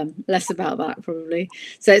 but less about that probably.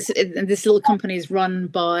 So this little company is run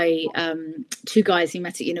by 2 guys who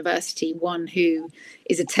met at university, one who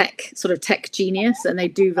is a tech genius, and they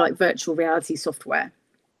do like virtual reality software.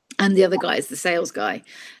 And the other guy is the sales guy.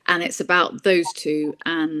 And it's about those 2,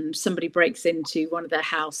 and somebody breaks into one of their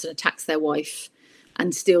house and attacks their wife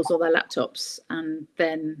and steals all their laptops. And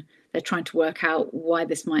then they're trying to work out why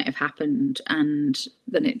this might have happened, and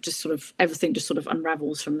then it just sort of, everything just sort of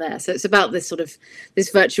unravels from there. So it's about this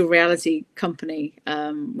virtual reality company,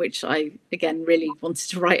 which I again really wanted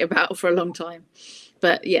to write about for a long time.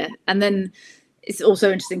 But yeah, and then it's also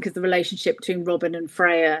interesting because the relationship between Robin and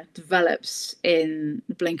Freya develops in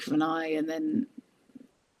the blink of an eye, and then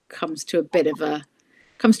comes to a bit of a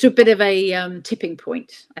tipping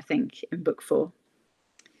point, I think, in book 4.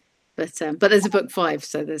 But there's a book 5,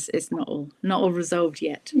 so it's not all resolved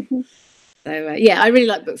yet. So yeah, I really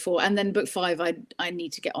like book 4, and then book 5 I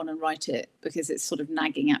need to get on and write it, because it's sort of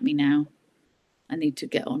nagging at me now. I need to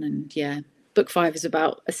get on, and yeah, book 5 is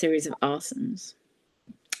about a series of arsons.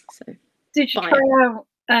 So did you try out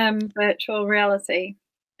virtual reality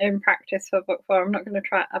in practice for book 4? I'm not going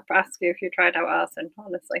to ask you if you tried out arson,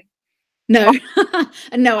 honestly. No.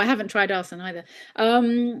 No, I haven't tried arson either.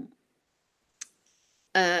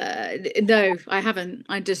 No, I haven't.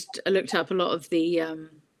 I just looked up a lot of the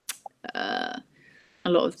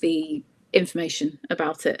information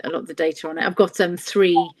about it, a lot of the data on it. I've got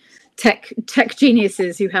 3 tech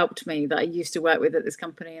geniuses who helped me that I used to work with at this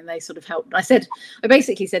company, and they sort of helped. I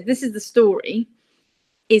basically said, this is the story.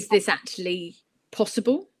 Is this actually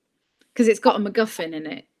possible? Because it's got a MacGuffin in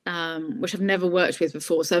it, which I've never worked with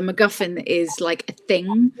before. So a MacGuffin is like a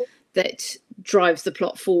thing that drives the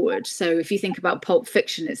plot forward. So if you think about Pulp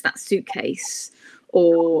Fiction, it's that suitcase,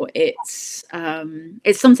 or it's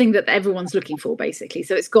something that everyone's looking for, basically.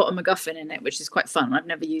 So it's got a MacGuffin in it, which is quite fun. I've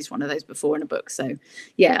never used one of those before in a book. So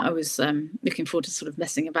yeah, I was looking forward to sort of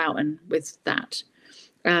messing about and with that.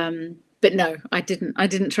 But no, I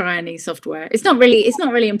didn't try any software. It's not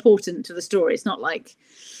really important to the story. It's not like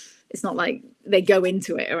they go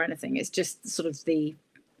into it or anything. It's just sort of the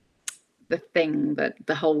thing that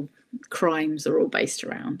the whole crimes are all based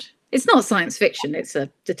around. It's not science fiction, it's a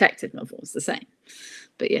detective novel. It's the same.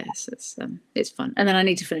 But yes, it's fun. And then I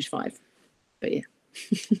need to finish 5. But yeah.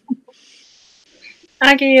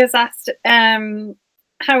 Aggie has asked,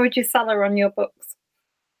 how would you sell her on your books?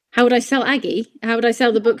 How would I sell Aggie? How would I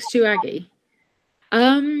sell the books to Aggie?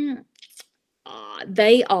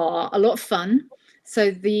 They are a lot of fun.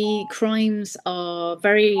 So the crimes are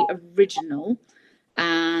very original,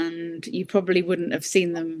 and you probably wouldn't have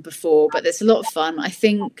seen them before, but it's a lot of fun. I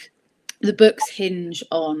think the books hinge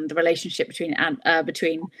on the relationship between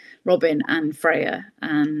Robin and Freya,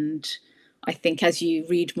 and I think as you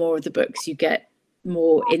read more of the books, you get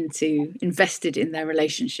more invested in their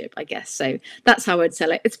relationship, I guess. So that's how I'd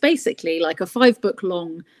sell it. It's basically like a 5-book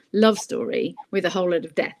long love story with a whole load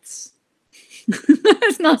of deaths.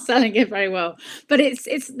 It's not selling it very well, but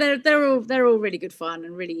they're all really good fun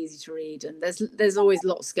and really easy to read, and there's always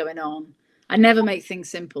lots going on. I never make things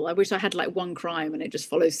simple. I wish I had like one crime and it just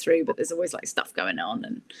follows through, but there's always like stuff going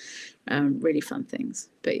on and really fun things.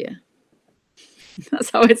 But yeah,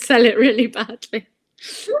 that's how I'd sell it really badly.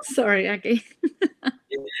 Sorry, Aggie.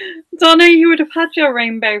 Donna, you would have had your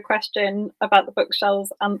rainbow question about the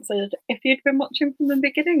bookshelves answered if you'd been watching from the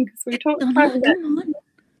beginning, because we talked about it.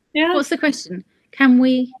 Yeah. What's the question? Can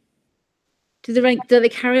we do they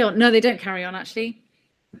carry on? No, they don't carry on actually.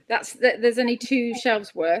 There's only 2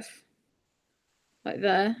 shelves worth. Like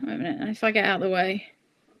there. Wait a minute. If I get out of the way.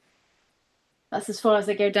 That's as far as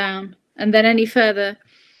they go down. And then any further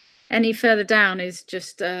down is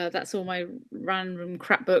just that's all my random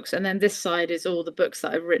crap books, and then this side is all the books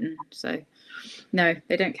that I've written. So no,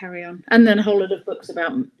 they don't carry on. And then a whole lot of books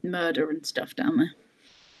about murder and stuff down there.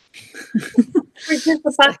 Which is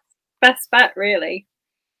the best bet, really.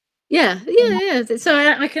 Yeah. So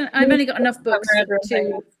I've only got enough books for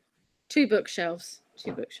 2 bookshelves.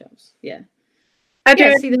 2 bookshelves. Yeah. I do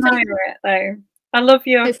admire it though. I love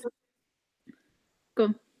your. Go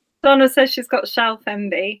on. Donna says she's got shelf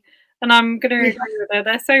envy, and I'm going to agree with her.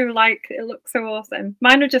 They're so it looks so awesome.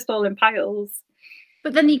 Mine are just all in piles.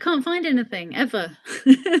 But then you can't find anything ever.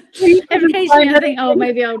 You couldn't Occasionally find I think, oh, anything.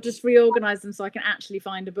 maybe I'll just reorganize them so I can actually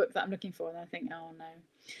find a book that I'm looking for. And I think, oh no.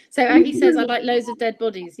 So Aggie says, I like loads of dead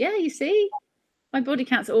bodies. Yeah, you see, my body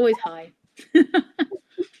count's always high. You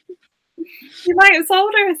might have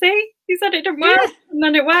sold her, see? You said it didn't work, Yeah. and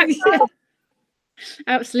then it worked. Yeah.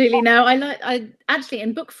 Absolutely. No, I actually,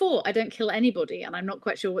 in book 4, I don't kill anybody, and I'm not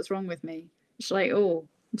quite sure what's wrong with me. It's like, oh,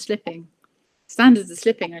 I'm slipping. Standards are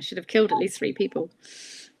slipping. I should have killed at least 3 people.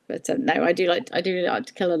 But no, I do like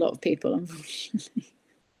to kill a lot of people, unfortunately,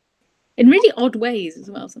 in really odd ways as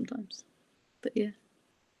well sometimes. But yeah.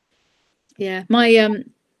 My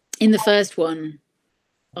in the first one,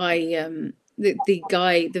 I the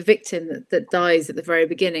guy, the victim that dies at the very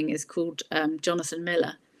beginning is called Jonathan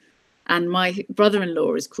Miller, and my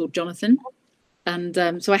brother-in-law is called Jonathan,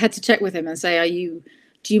 and so I had to check with him and say,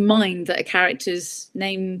 do you mind that a character's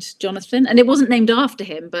named Jonathan? And it wasn't named after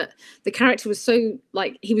him, but the character was so,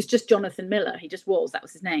 like, he was just Jonathan Miller. He just was, that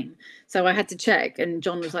was his name. So I had to check, and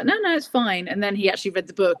John was like, no, it's fine. And then he actually read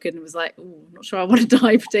the book and was like, oh, I'm not sure I want to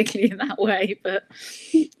die particularly in that way, but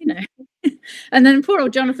you know. And then poor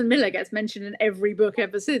old Jonathan Miller gets mentioned in every book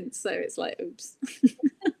ever since. So it's like, oops.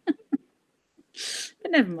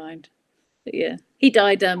 But never mind. But yeah, he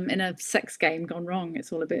died in a sex game gone wrong.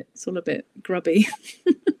 It's all a bit grubby.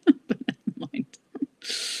 But never mind.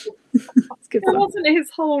 It's good It fun. wasn't his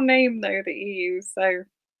whole name though that he used, so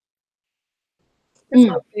it's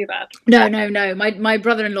not too bad. No. My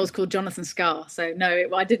brother-in-law's called Louisa Scarr, so no,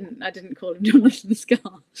 I didn't call him Jonathan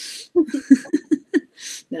Scarr.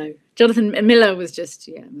 No, Jonathan Miller was just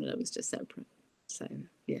separate. So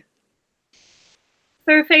yeah.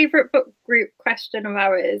 So a favourite book group question of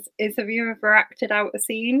ours is, have you ever acted out a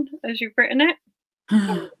scene as you've written it?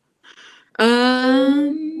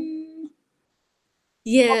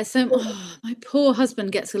 Yeah, so my poor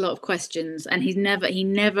husband gets a lot of questions, and he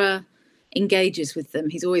never engages with them.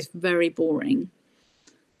 He's always very boring.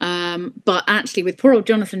 But actually with poor old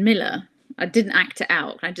Jonathan Miller, I didn't act it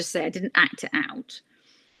out. Can I just say I didn't act it out?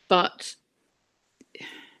 But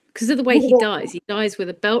because of the way he dies with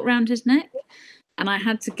a belt around his neck. And I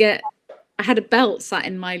had a belt sat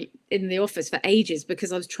in the office for ages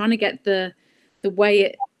because I was trying to get the way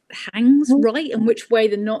it hangs right and which way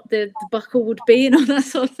the buckle would be and all that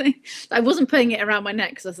sort of thing. I wasn't putting it around my neck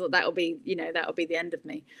because I thought that'll be the end of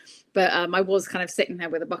me. But I was kind of sitting there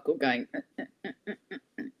with a buckle going. But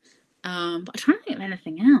I'm trying to think of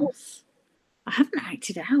anything else. I haven't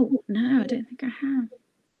acted out. No, I don't think I have.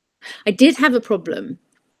 I did have a problem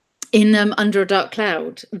in Under a Dark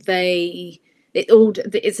Cloud.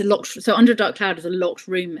 It's a locked. So Under a Dark Cloud is a locked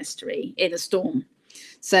room mystery in a storm.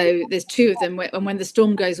 So there's 2 of them, and when the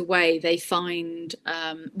storm goes away, they find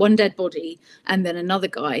one dead body and then another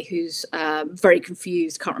guy who's very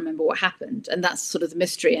confused, can't remember what happened, and that's sort of the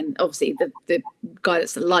mystery. And obviously, the guy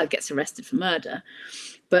that's alive gets arrested for murder.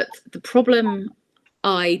 But the problem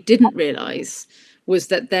I didn't realise was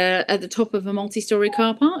that they're at the top of a multi-story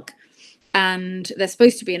car park, and they're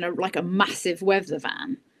supposed to be in a massive weather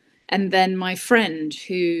van. And then my friend,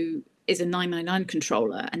 who is a 999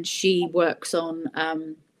 controller, and she works on,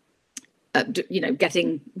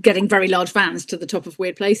 getting very large vans to the top of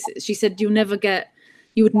weird places. She said, you would never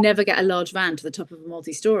get a large van to the top of a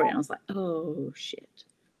multi-story. And I was like, oh shit.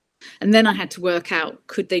 And then I had to work out,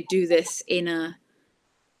 could they do this in a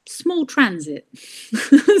small transit?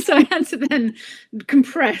 So I had to then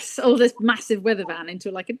compress all this massive weather van into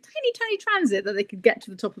a tiny transit that they could get to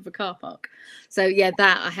the top of a car park. So yeah,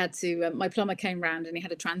 that I had to, my plumber came round and he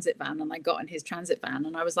had a transit van, and I got in his transit van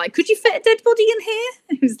and I was like, could you fit a dead body in here?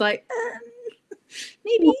 And he was like,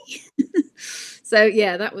 maybe. So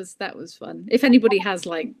yeah, that was fun. If anybody has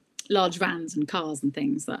like large vans and cars and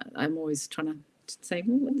things, that I'm always trying to say,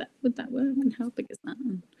 well, would that work, and how big is that?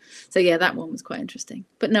 And so yeah, that one was quite interesting.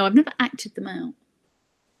 But no, I've never acted them out.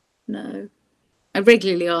 No, I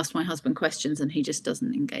regularly ask my husband questions and he just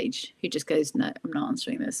doesn't engage. He just goes, no, I'm not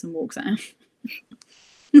answering this, and walks out.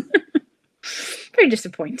 Very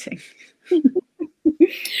disappointing.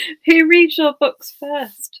 Who reads your books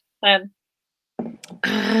first then?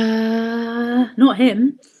 Not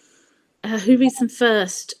him. Who reads them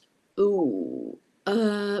first?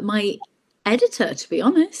 My editor, to be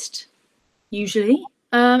honest, usually.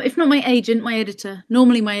 If not my agent, my editor.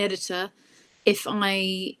 Normally my editor, if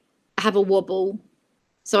I have a wobble.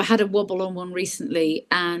 So I had a wobble on one recently,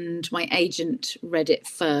 and my agent read it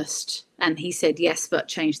first, and he said, yes, but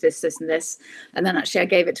change this, this, and this. And then actually I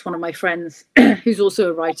gave it to one of my friends who's also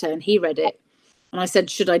a writer, and he read it. And I said,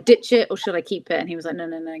 should I ditch it or should I keep it? And he was like,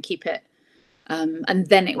 no, keep it. And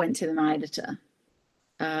then it went to my editor.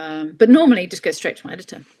 But normally it just goes straight to my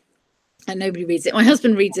editor. and nobody reads it. My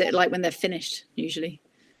husband reads it like when they're finished usually,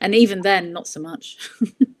 and even then not so much.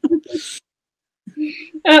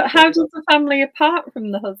 How does the family apart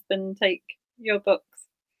from the husband take your books?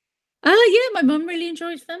 Yeah, my mum really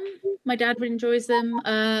enjoys them. My dad really enjoys them.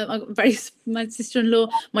 My sister-in-law,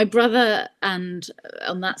 my brother, and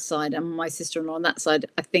on that side, and my sister-in-law on that side,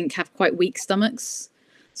 I think have quite weak stomachs,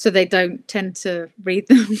 so they don't tend to read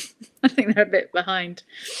them. I think they're a bit behind.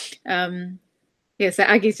 Yeah, so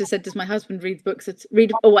Aggie's just said, "Does my husband read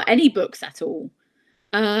any books at all?"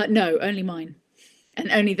 No, only mine, and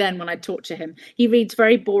only then when I talk to him. He reads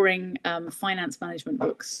very boring finance management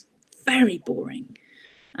books, very boring.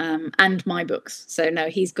 And my books. So no,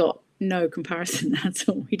 he's got no comparison at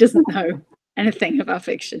all. He doesn't know anything about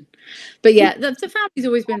fiction. But yeah, the family's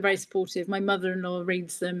always been very supportive. My mother-in-law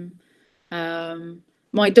reads them.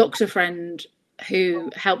 My doctor friend who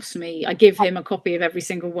helps me, I give him a copy of every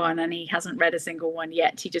single one, and he hasn't read a single one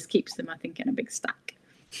yet. He just keeps them, I think, in a big stack.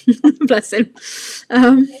 Bless him.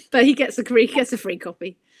 But he gets a free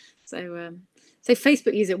copy. So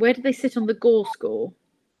Facebook user, where do they sit on the Gore score?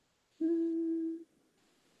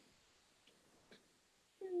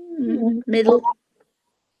 Middle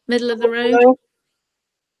of the road, I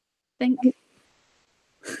think.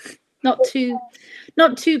 Not too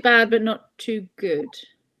bad, but not too good.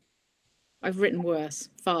 I've written worse,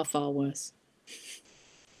 far worse.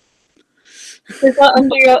 Is that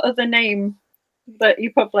under your other name that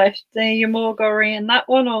you published? Are you more gory in that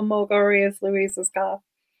one, or more gory as Louisa Scarr?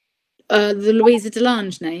 The Louisa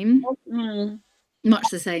Delange name, much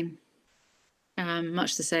the same.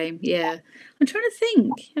 Much the same. Yeah, I'm trying to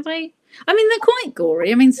think. I mean, they're quite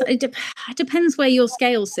gory. I mean, it depends where your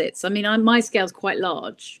scale sits. I mean, my scale's quite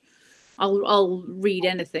large. I'll read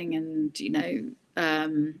anything, and you know,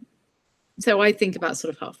 so I think about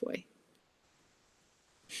sort of halfway.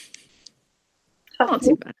 Not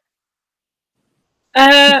too bad.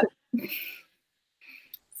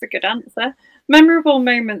 It's a good answer. Memorable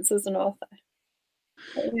moments as an author.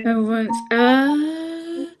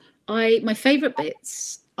 My favourite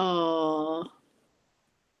bits are,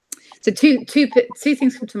 so two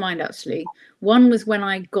things come to mind actually. One was when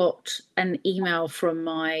I got an email from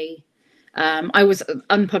my I was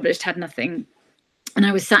unpublished, had nothing, and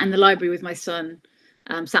I was sat in the library with my son,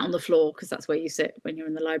 sat on the floor, because that's where you sit when you're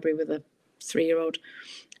in the library with a 3-year-old.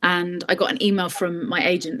 And I got an email from my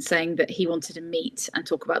agent saying that he wanted to meet and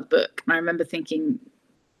talk about the book. And I remember thinking,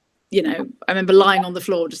 you know, I remember lying on the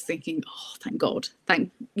floor just thinking, oh, thank God,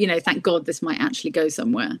 thank God this might actually go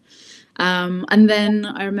somewhere. And then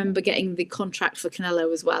I remember getting the contract for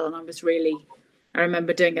Canelo as well. And I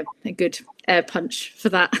remember doing a good air punch for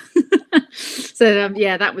that. So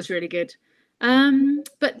yeah, that was really good.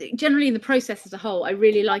 But generally in the process as a whole, I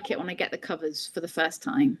really like it when I get the covers for the first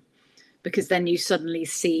time, because then you suddenly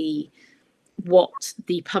see what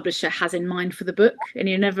the publisher has in mind for the book, and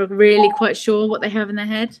you're never really quite sure what they have in their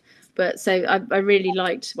head. But so I really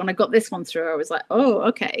liked when I got this one through. I was like, oh,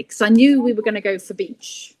 okay, because I knew we were going to go for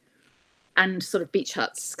beach and sort of beach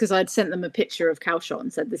huts, because I'd sent them a picture of Cowshot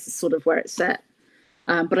and said this is sort of where it's set.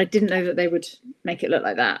 But I didn't know that they would make it look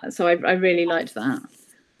like that. So I really liked that.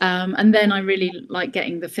 And then I really like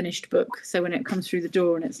getting the finished book. So when it comes through the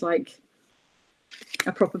door and it's like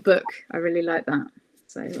a proper book, I really like that.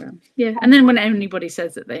 So yeah. And then when anybody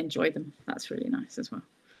says that they enjoy them, that's really nice as well.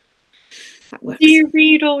 That works. Do you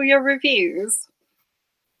read all your reviews?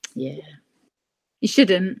 Yeah. You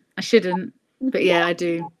shouldn't. I shouldn't. But yeah, I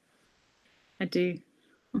do.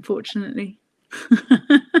 Unfortunately.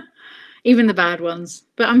 Even the bad ones.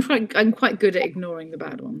 But I'm quite good at ignoring the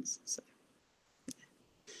bad ones. So.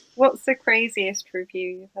 What's the craziest review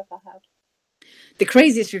you've ever had? The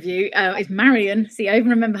craziest review is Marion. See, I even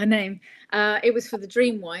remember her name. It was for The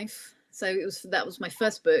Dream Wife. So that was my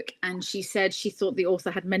first book, and she said she thought the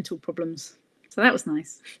author had mental problems. So that was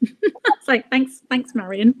nice. It's like, thanks,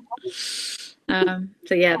 Marion. So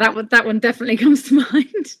yeah, that one definitely comes to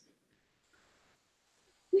mind.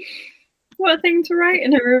 What a thing to write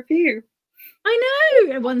in a review. I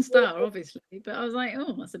know, 1 star, obviously, but I was like,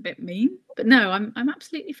 oh, that's a bit mean. But no, I'm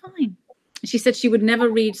absolutely fine. She said she would never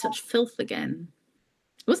read such filth again.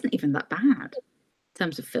 It wasn't even that bad in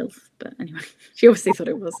terms of filth, but anyway, she obviously thought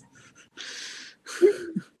it was.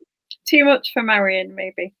 Too much for Marion,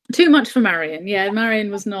 maybe. Too much for Marion. Yeah,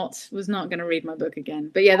 Marion was not going to read my book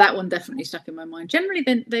again. But yeah, that one definitely stuck in my mind.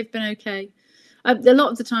 Generally, they've been okay. A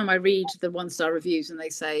lot of the time I read the 1-star reviews and they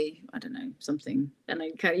say, I don't know, something, and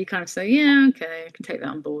you kind of say, yeah, okay, I can take that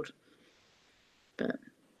on board. But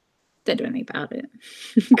don't do anything about it.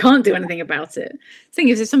 Can't do anything about it. The thing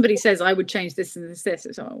is, if somebody says I would change this and this,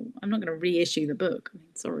 it's, oh, I'm not going to reissue the book. I mean,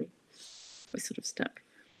 sorry, we're sort of stuck.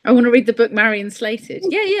 I want to read the book Marion Slated.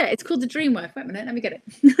 Yeah, it's called The Dream Wife. Wait a minute, let me get it.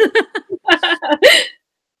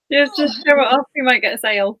 Just show it off, you might get a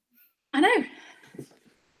sale. I know.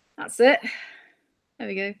 That's it. There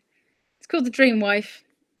we go. It's called The Dream Wife.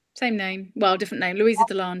 Same name. Well, different name. Louisa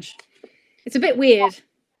Delange. It's a bit weird.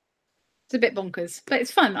 It's a bit bonkers, but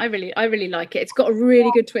it's fun. I really like it. It's got a really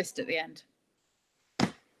good twist at the end.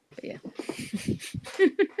 But yeah.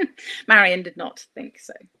 Marion did not think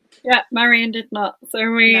so. Yeah, Marion did not. So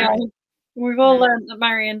we've all learned that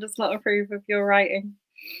Marion does not approve of your writing.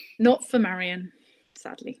 Not for Marion,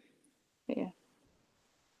 sadly. But yeah.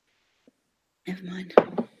 Never mind.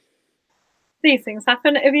 These things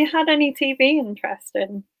happen. Have you had any TV interest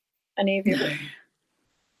in any of your books?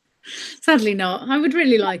 Sadly not. I would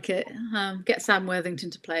really like it. Get Sam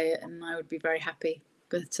Worthington to play it and I would be very happy.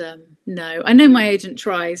 But no, I know my agent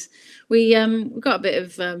tries. We got a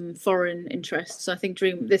bit of foreign interest. So I think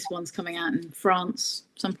this one's coming out in France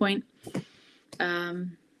at some point.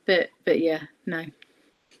 But yeah, no,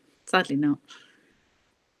 sadly not.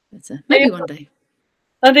 But maybe one day.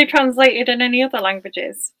 Are they translated in any other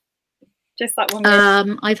languages? Just that one.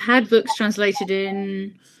 I've had books translated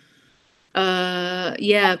in Polish,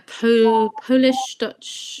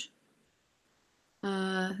 Dutch.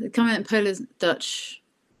 They come out in Polish, Dutch,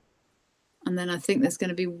 and then I think there's going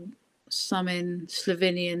to be some in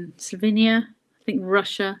Slovenia, I think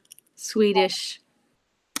Russia, Swedish.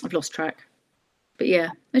 I've lost track, but yeah,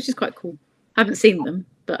 it's just quite cool. I haven't seen them,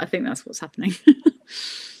 but I think that's what's happening.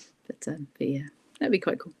 but yeah, that'd be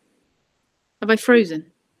quite cool. Have I frozen?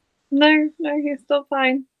 No, you're still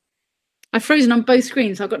fine. I've frozen on both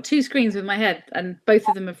screens. I've got two screens with my head, and both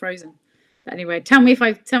of them are frozen. But anyway, tell me if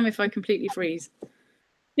I completely freeze.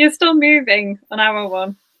 You're still moving on our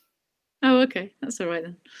one. Oh, okay, that's all right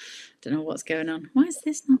then. Don't know what's going on. Why is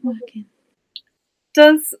this not working?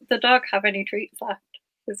 Does the dog have any treats left?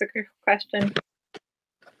 Is a good question.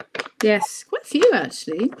 Yes, quite a few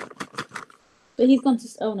actually. But he's gone to.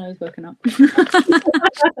 Oh no, he's woken up.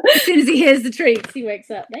 As soon as he hears the treats, he wakes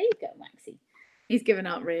up. There you go, Maxie. He's given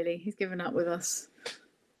up. Really, he's given up with us.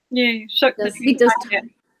 Yeah, shook.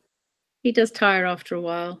 He does tire after a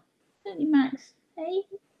while. Don't you, Max? Hey,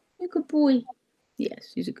 you're a good boy.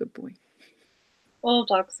 Yes, he's a good boy. All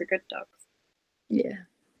dogs are good dogs. Yeah,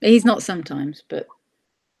 he's not sometimes, but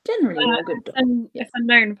generally all good dogs. It's a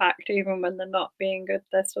known fact. Even when they're not being good,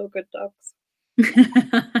 they're still good dogs.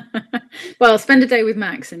 Well, spend a day with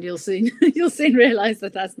Max and you'll soon realise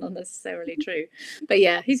that that's not necessarily true. But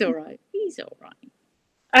yeah, he's all right. He's all right.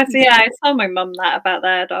 I tell my mum that about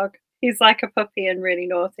their dog. He's like a puppy and really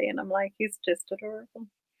naughty, and I'm like, he's just adorable.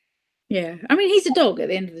 Yeah, I mean, he's a dog at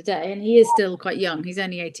the end of the day, and he is still quite young. He's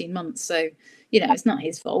only 18 months, so it's not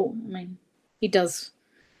his fault. I mean, he does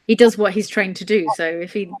what he's trained to do. So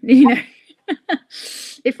if he,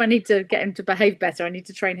 if I need to get him to behave better, I need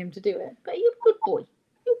to train him to do it. But you're a good boy.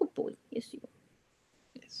 You're a good boy. Yes, you are.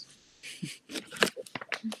 Yes.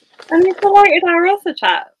 And you delighted our author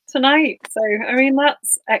chat tonight. So, I mean,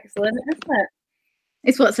 that's excellent, isn't it?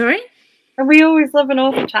 It's what, sorry? And we always love an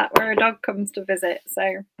author chat where a dog comes to visit.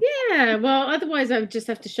 So yeah, well, otherwise I would just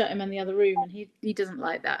have to shut him in the other room, and he doesn't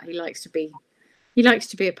like that. He likes to be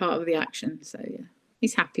a part of the action. So yeah,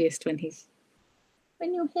 he's happiest when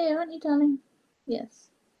you're here, aren't you, darling? Yes.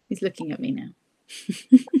 He's looking at me now.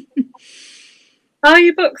 Are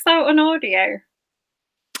your books out on audio?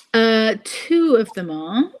 2 of them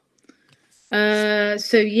are.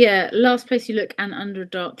 So yeah, Last Place You Look and Under a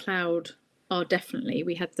Dark Cloud are definitely.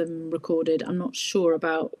 We had them recorded. I'm not sure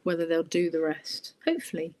about whether they'll do the rest.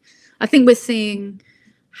 Hopefully. I think we're seeing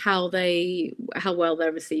how well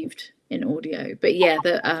they're received in audio. But yeah,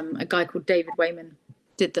 a guy called David Wayman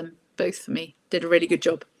did them both for me. Did a really good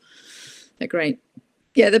job. They're great.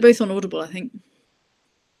 Yeah, they're both on Audible, I think.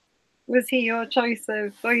 Was he your choice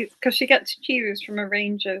of voice? Because you get to choose from a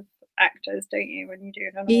range of actors, don't you, when you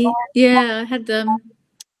do it? Yeah, I had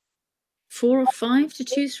 4 or 5 to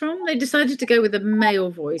choose from. They decided to go with a male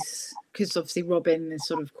voice because obviously Robin is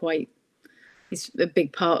sort of he's a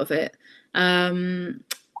big part of it.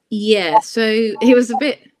 Yeah, so it was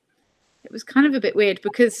kind of a bit weird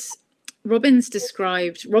because Robin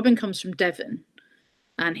comes from Devon,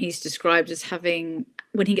 and he's described as having,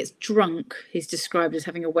 when he gets drunk, he's described as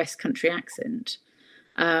having a West Country accent.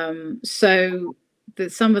 So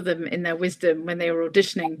some of them, in their wisdom, when they were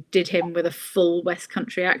auditioning, did him with a full West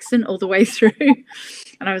Country accent all the way through.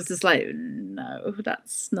 And I was just like, no,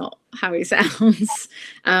 that's not how he sounds.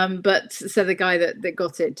 But so the guy that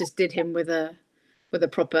got it just did him with a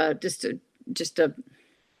proper, just a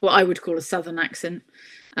what I would call a Southern accent.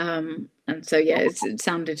 And so, yeah, it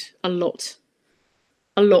sounded a lot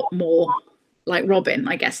more like Robin,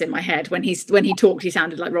 I guess, in my head. When he talked, he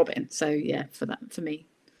sounded like Robin. So yeah, for me,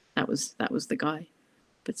 that was the guy.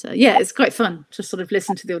 But yeah, it's quite fun to sort of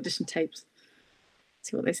listen to the audition tapes,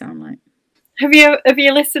 see what they sound like. Have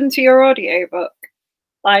you listened to your audiobook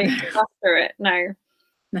like after it? No.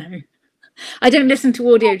 I don't listen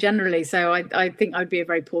to audio generally, so I think I'd be a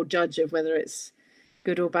very poor judge of whether it's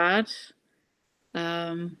good or bad.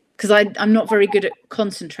 Because I'm not very good at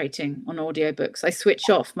concentrating on audiobooks. I switch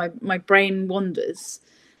off, my brain wanders,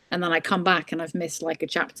 and then I come back and I've missed like a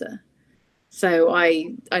chapter. So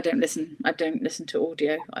I don't listen to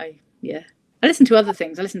audio. I listen to other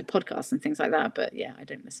things. I listen to podcasts and things like that, but yeah, I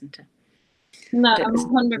don't listen to. No, I'm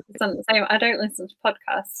 100% the same. I don't listen to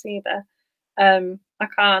podcasts either. I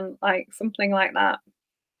can't, like, something like that.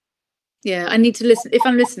 Yeah, I need to listen. If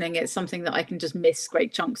I'm listening, it's something that I can just miss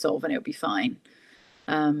great chunks of, and it'll be fine.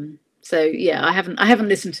 So yeah, I haven't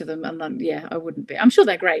listened to them, and then yeah, I wouldn't be. I'm sure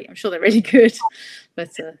they're great. I'm sure they're really good. But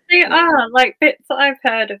they are, like, bits that I've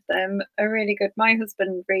heard of them are really good. My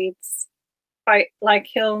husband reads quite, like,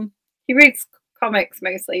 he reads comics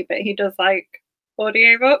mostly, but he does like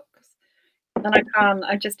audiobooks, and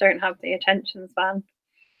I just don't have the attention span.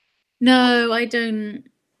 No, I don't.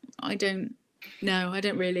 No, I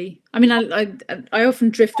don't really. I mean, I often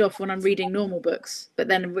drift off when I'm reading normal books, but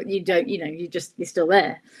then you don't. You know, you're still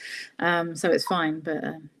there. So it's fine. But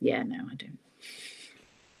yeah, no, I don't.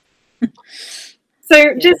 So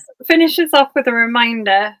yeah. Just finish us off with a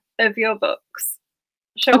reminder of your books.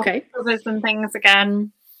 Show okay. Covers and things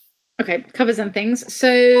again. Okay, covers and things.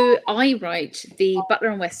 So I write the Butler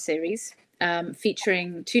and West series,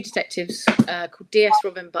 featuring two detectives called D.S.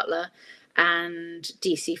 Robin Butler and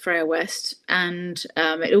D.C. Freya West, and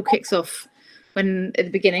it all kicks off when at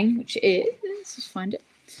the beginning, which is, let's just find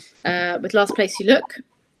it, with Last Place You Look,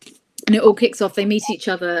 and it all kicks off. They meet each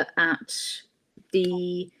other at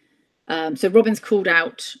the so Robin's called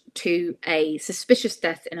out to a suspicious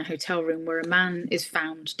death in a hotel room where a man is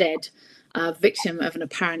found dead, victim of an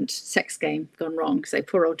apparent sex game gone wrong. So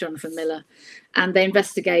poor old Jonathan Miller. And they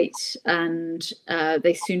investigate, and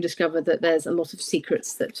they soon discover that there's a lot of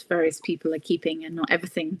secrets that various people are keeping, and not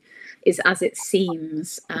everything is as it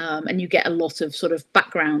seems. And you get a lot of sort of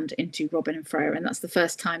background into Robin and Freya, and that's the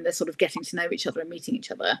first time they're sort of getting to know each other and meeting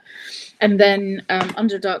each other. And then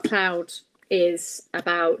Under a Dark Cloud is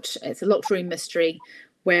it's a locked room mystery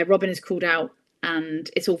where Robin is called out, and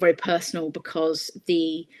it's all very personal because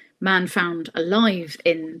the man found alive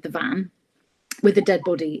in the van with a dead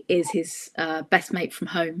body is his best mate from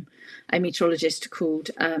home, a meteorologist called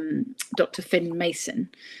Dr. Finn Mason.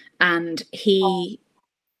 And he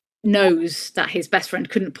knows that his best friend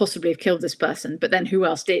couldn't possibly have killed this person, but then who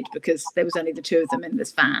else did? Because there was only the two of them in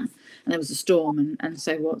this van, and there was a storm and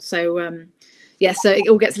so what. So yeah, so it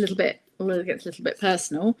all gets a little bit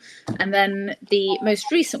personal. And then the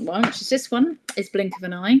most recent one, which is this one, is Blink of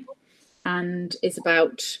an Eye, and is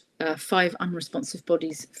about 5 unresponsive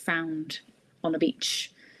bodies found on a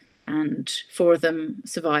beach, and 4 of them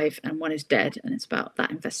survive and 1 is dead, and it's about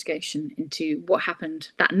that investigation into what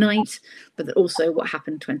happened that night, but also what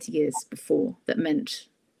happened 20 years before that meant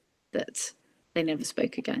that they never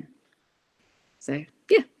spoke again. So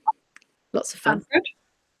yeah, lots of fun. Sounds good.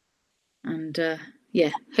 And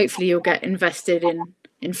yeah, hopefully you'll get invested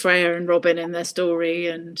in Freya and Robin and their story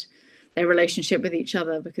and their relationship with each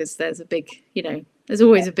other, because there's a big, there's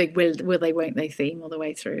always a big will they won't they theme all the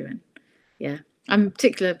way through. And yeah, I'm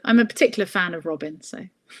a particular fan of Robin. So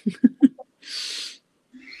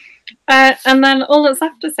and then all that's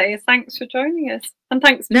left to say is thanks for joining us, and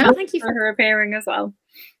thanks thank you for her appearing as well.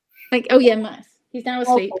 Oh yeah, Matt, he's now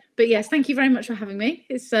asleep. But yes, thank you very much for having me.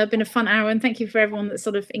 It's been a fun hour, and thank you for everyone that's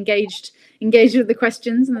sort of engaged with the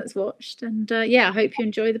questions and that's watched. And yeah, I hope you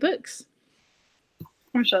enjoy the books.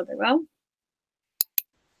 I'm sure they will.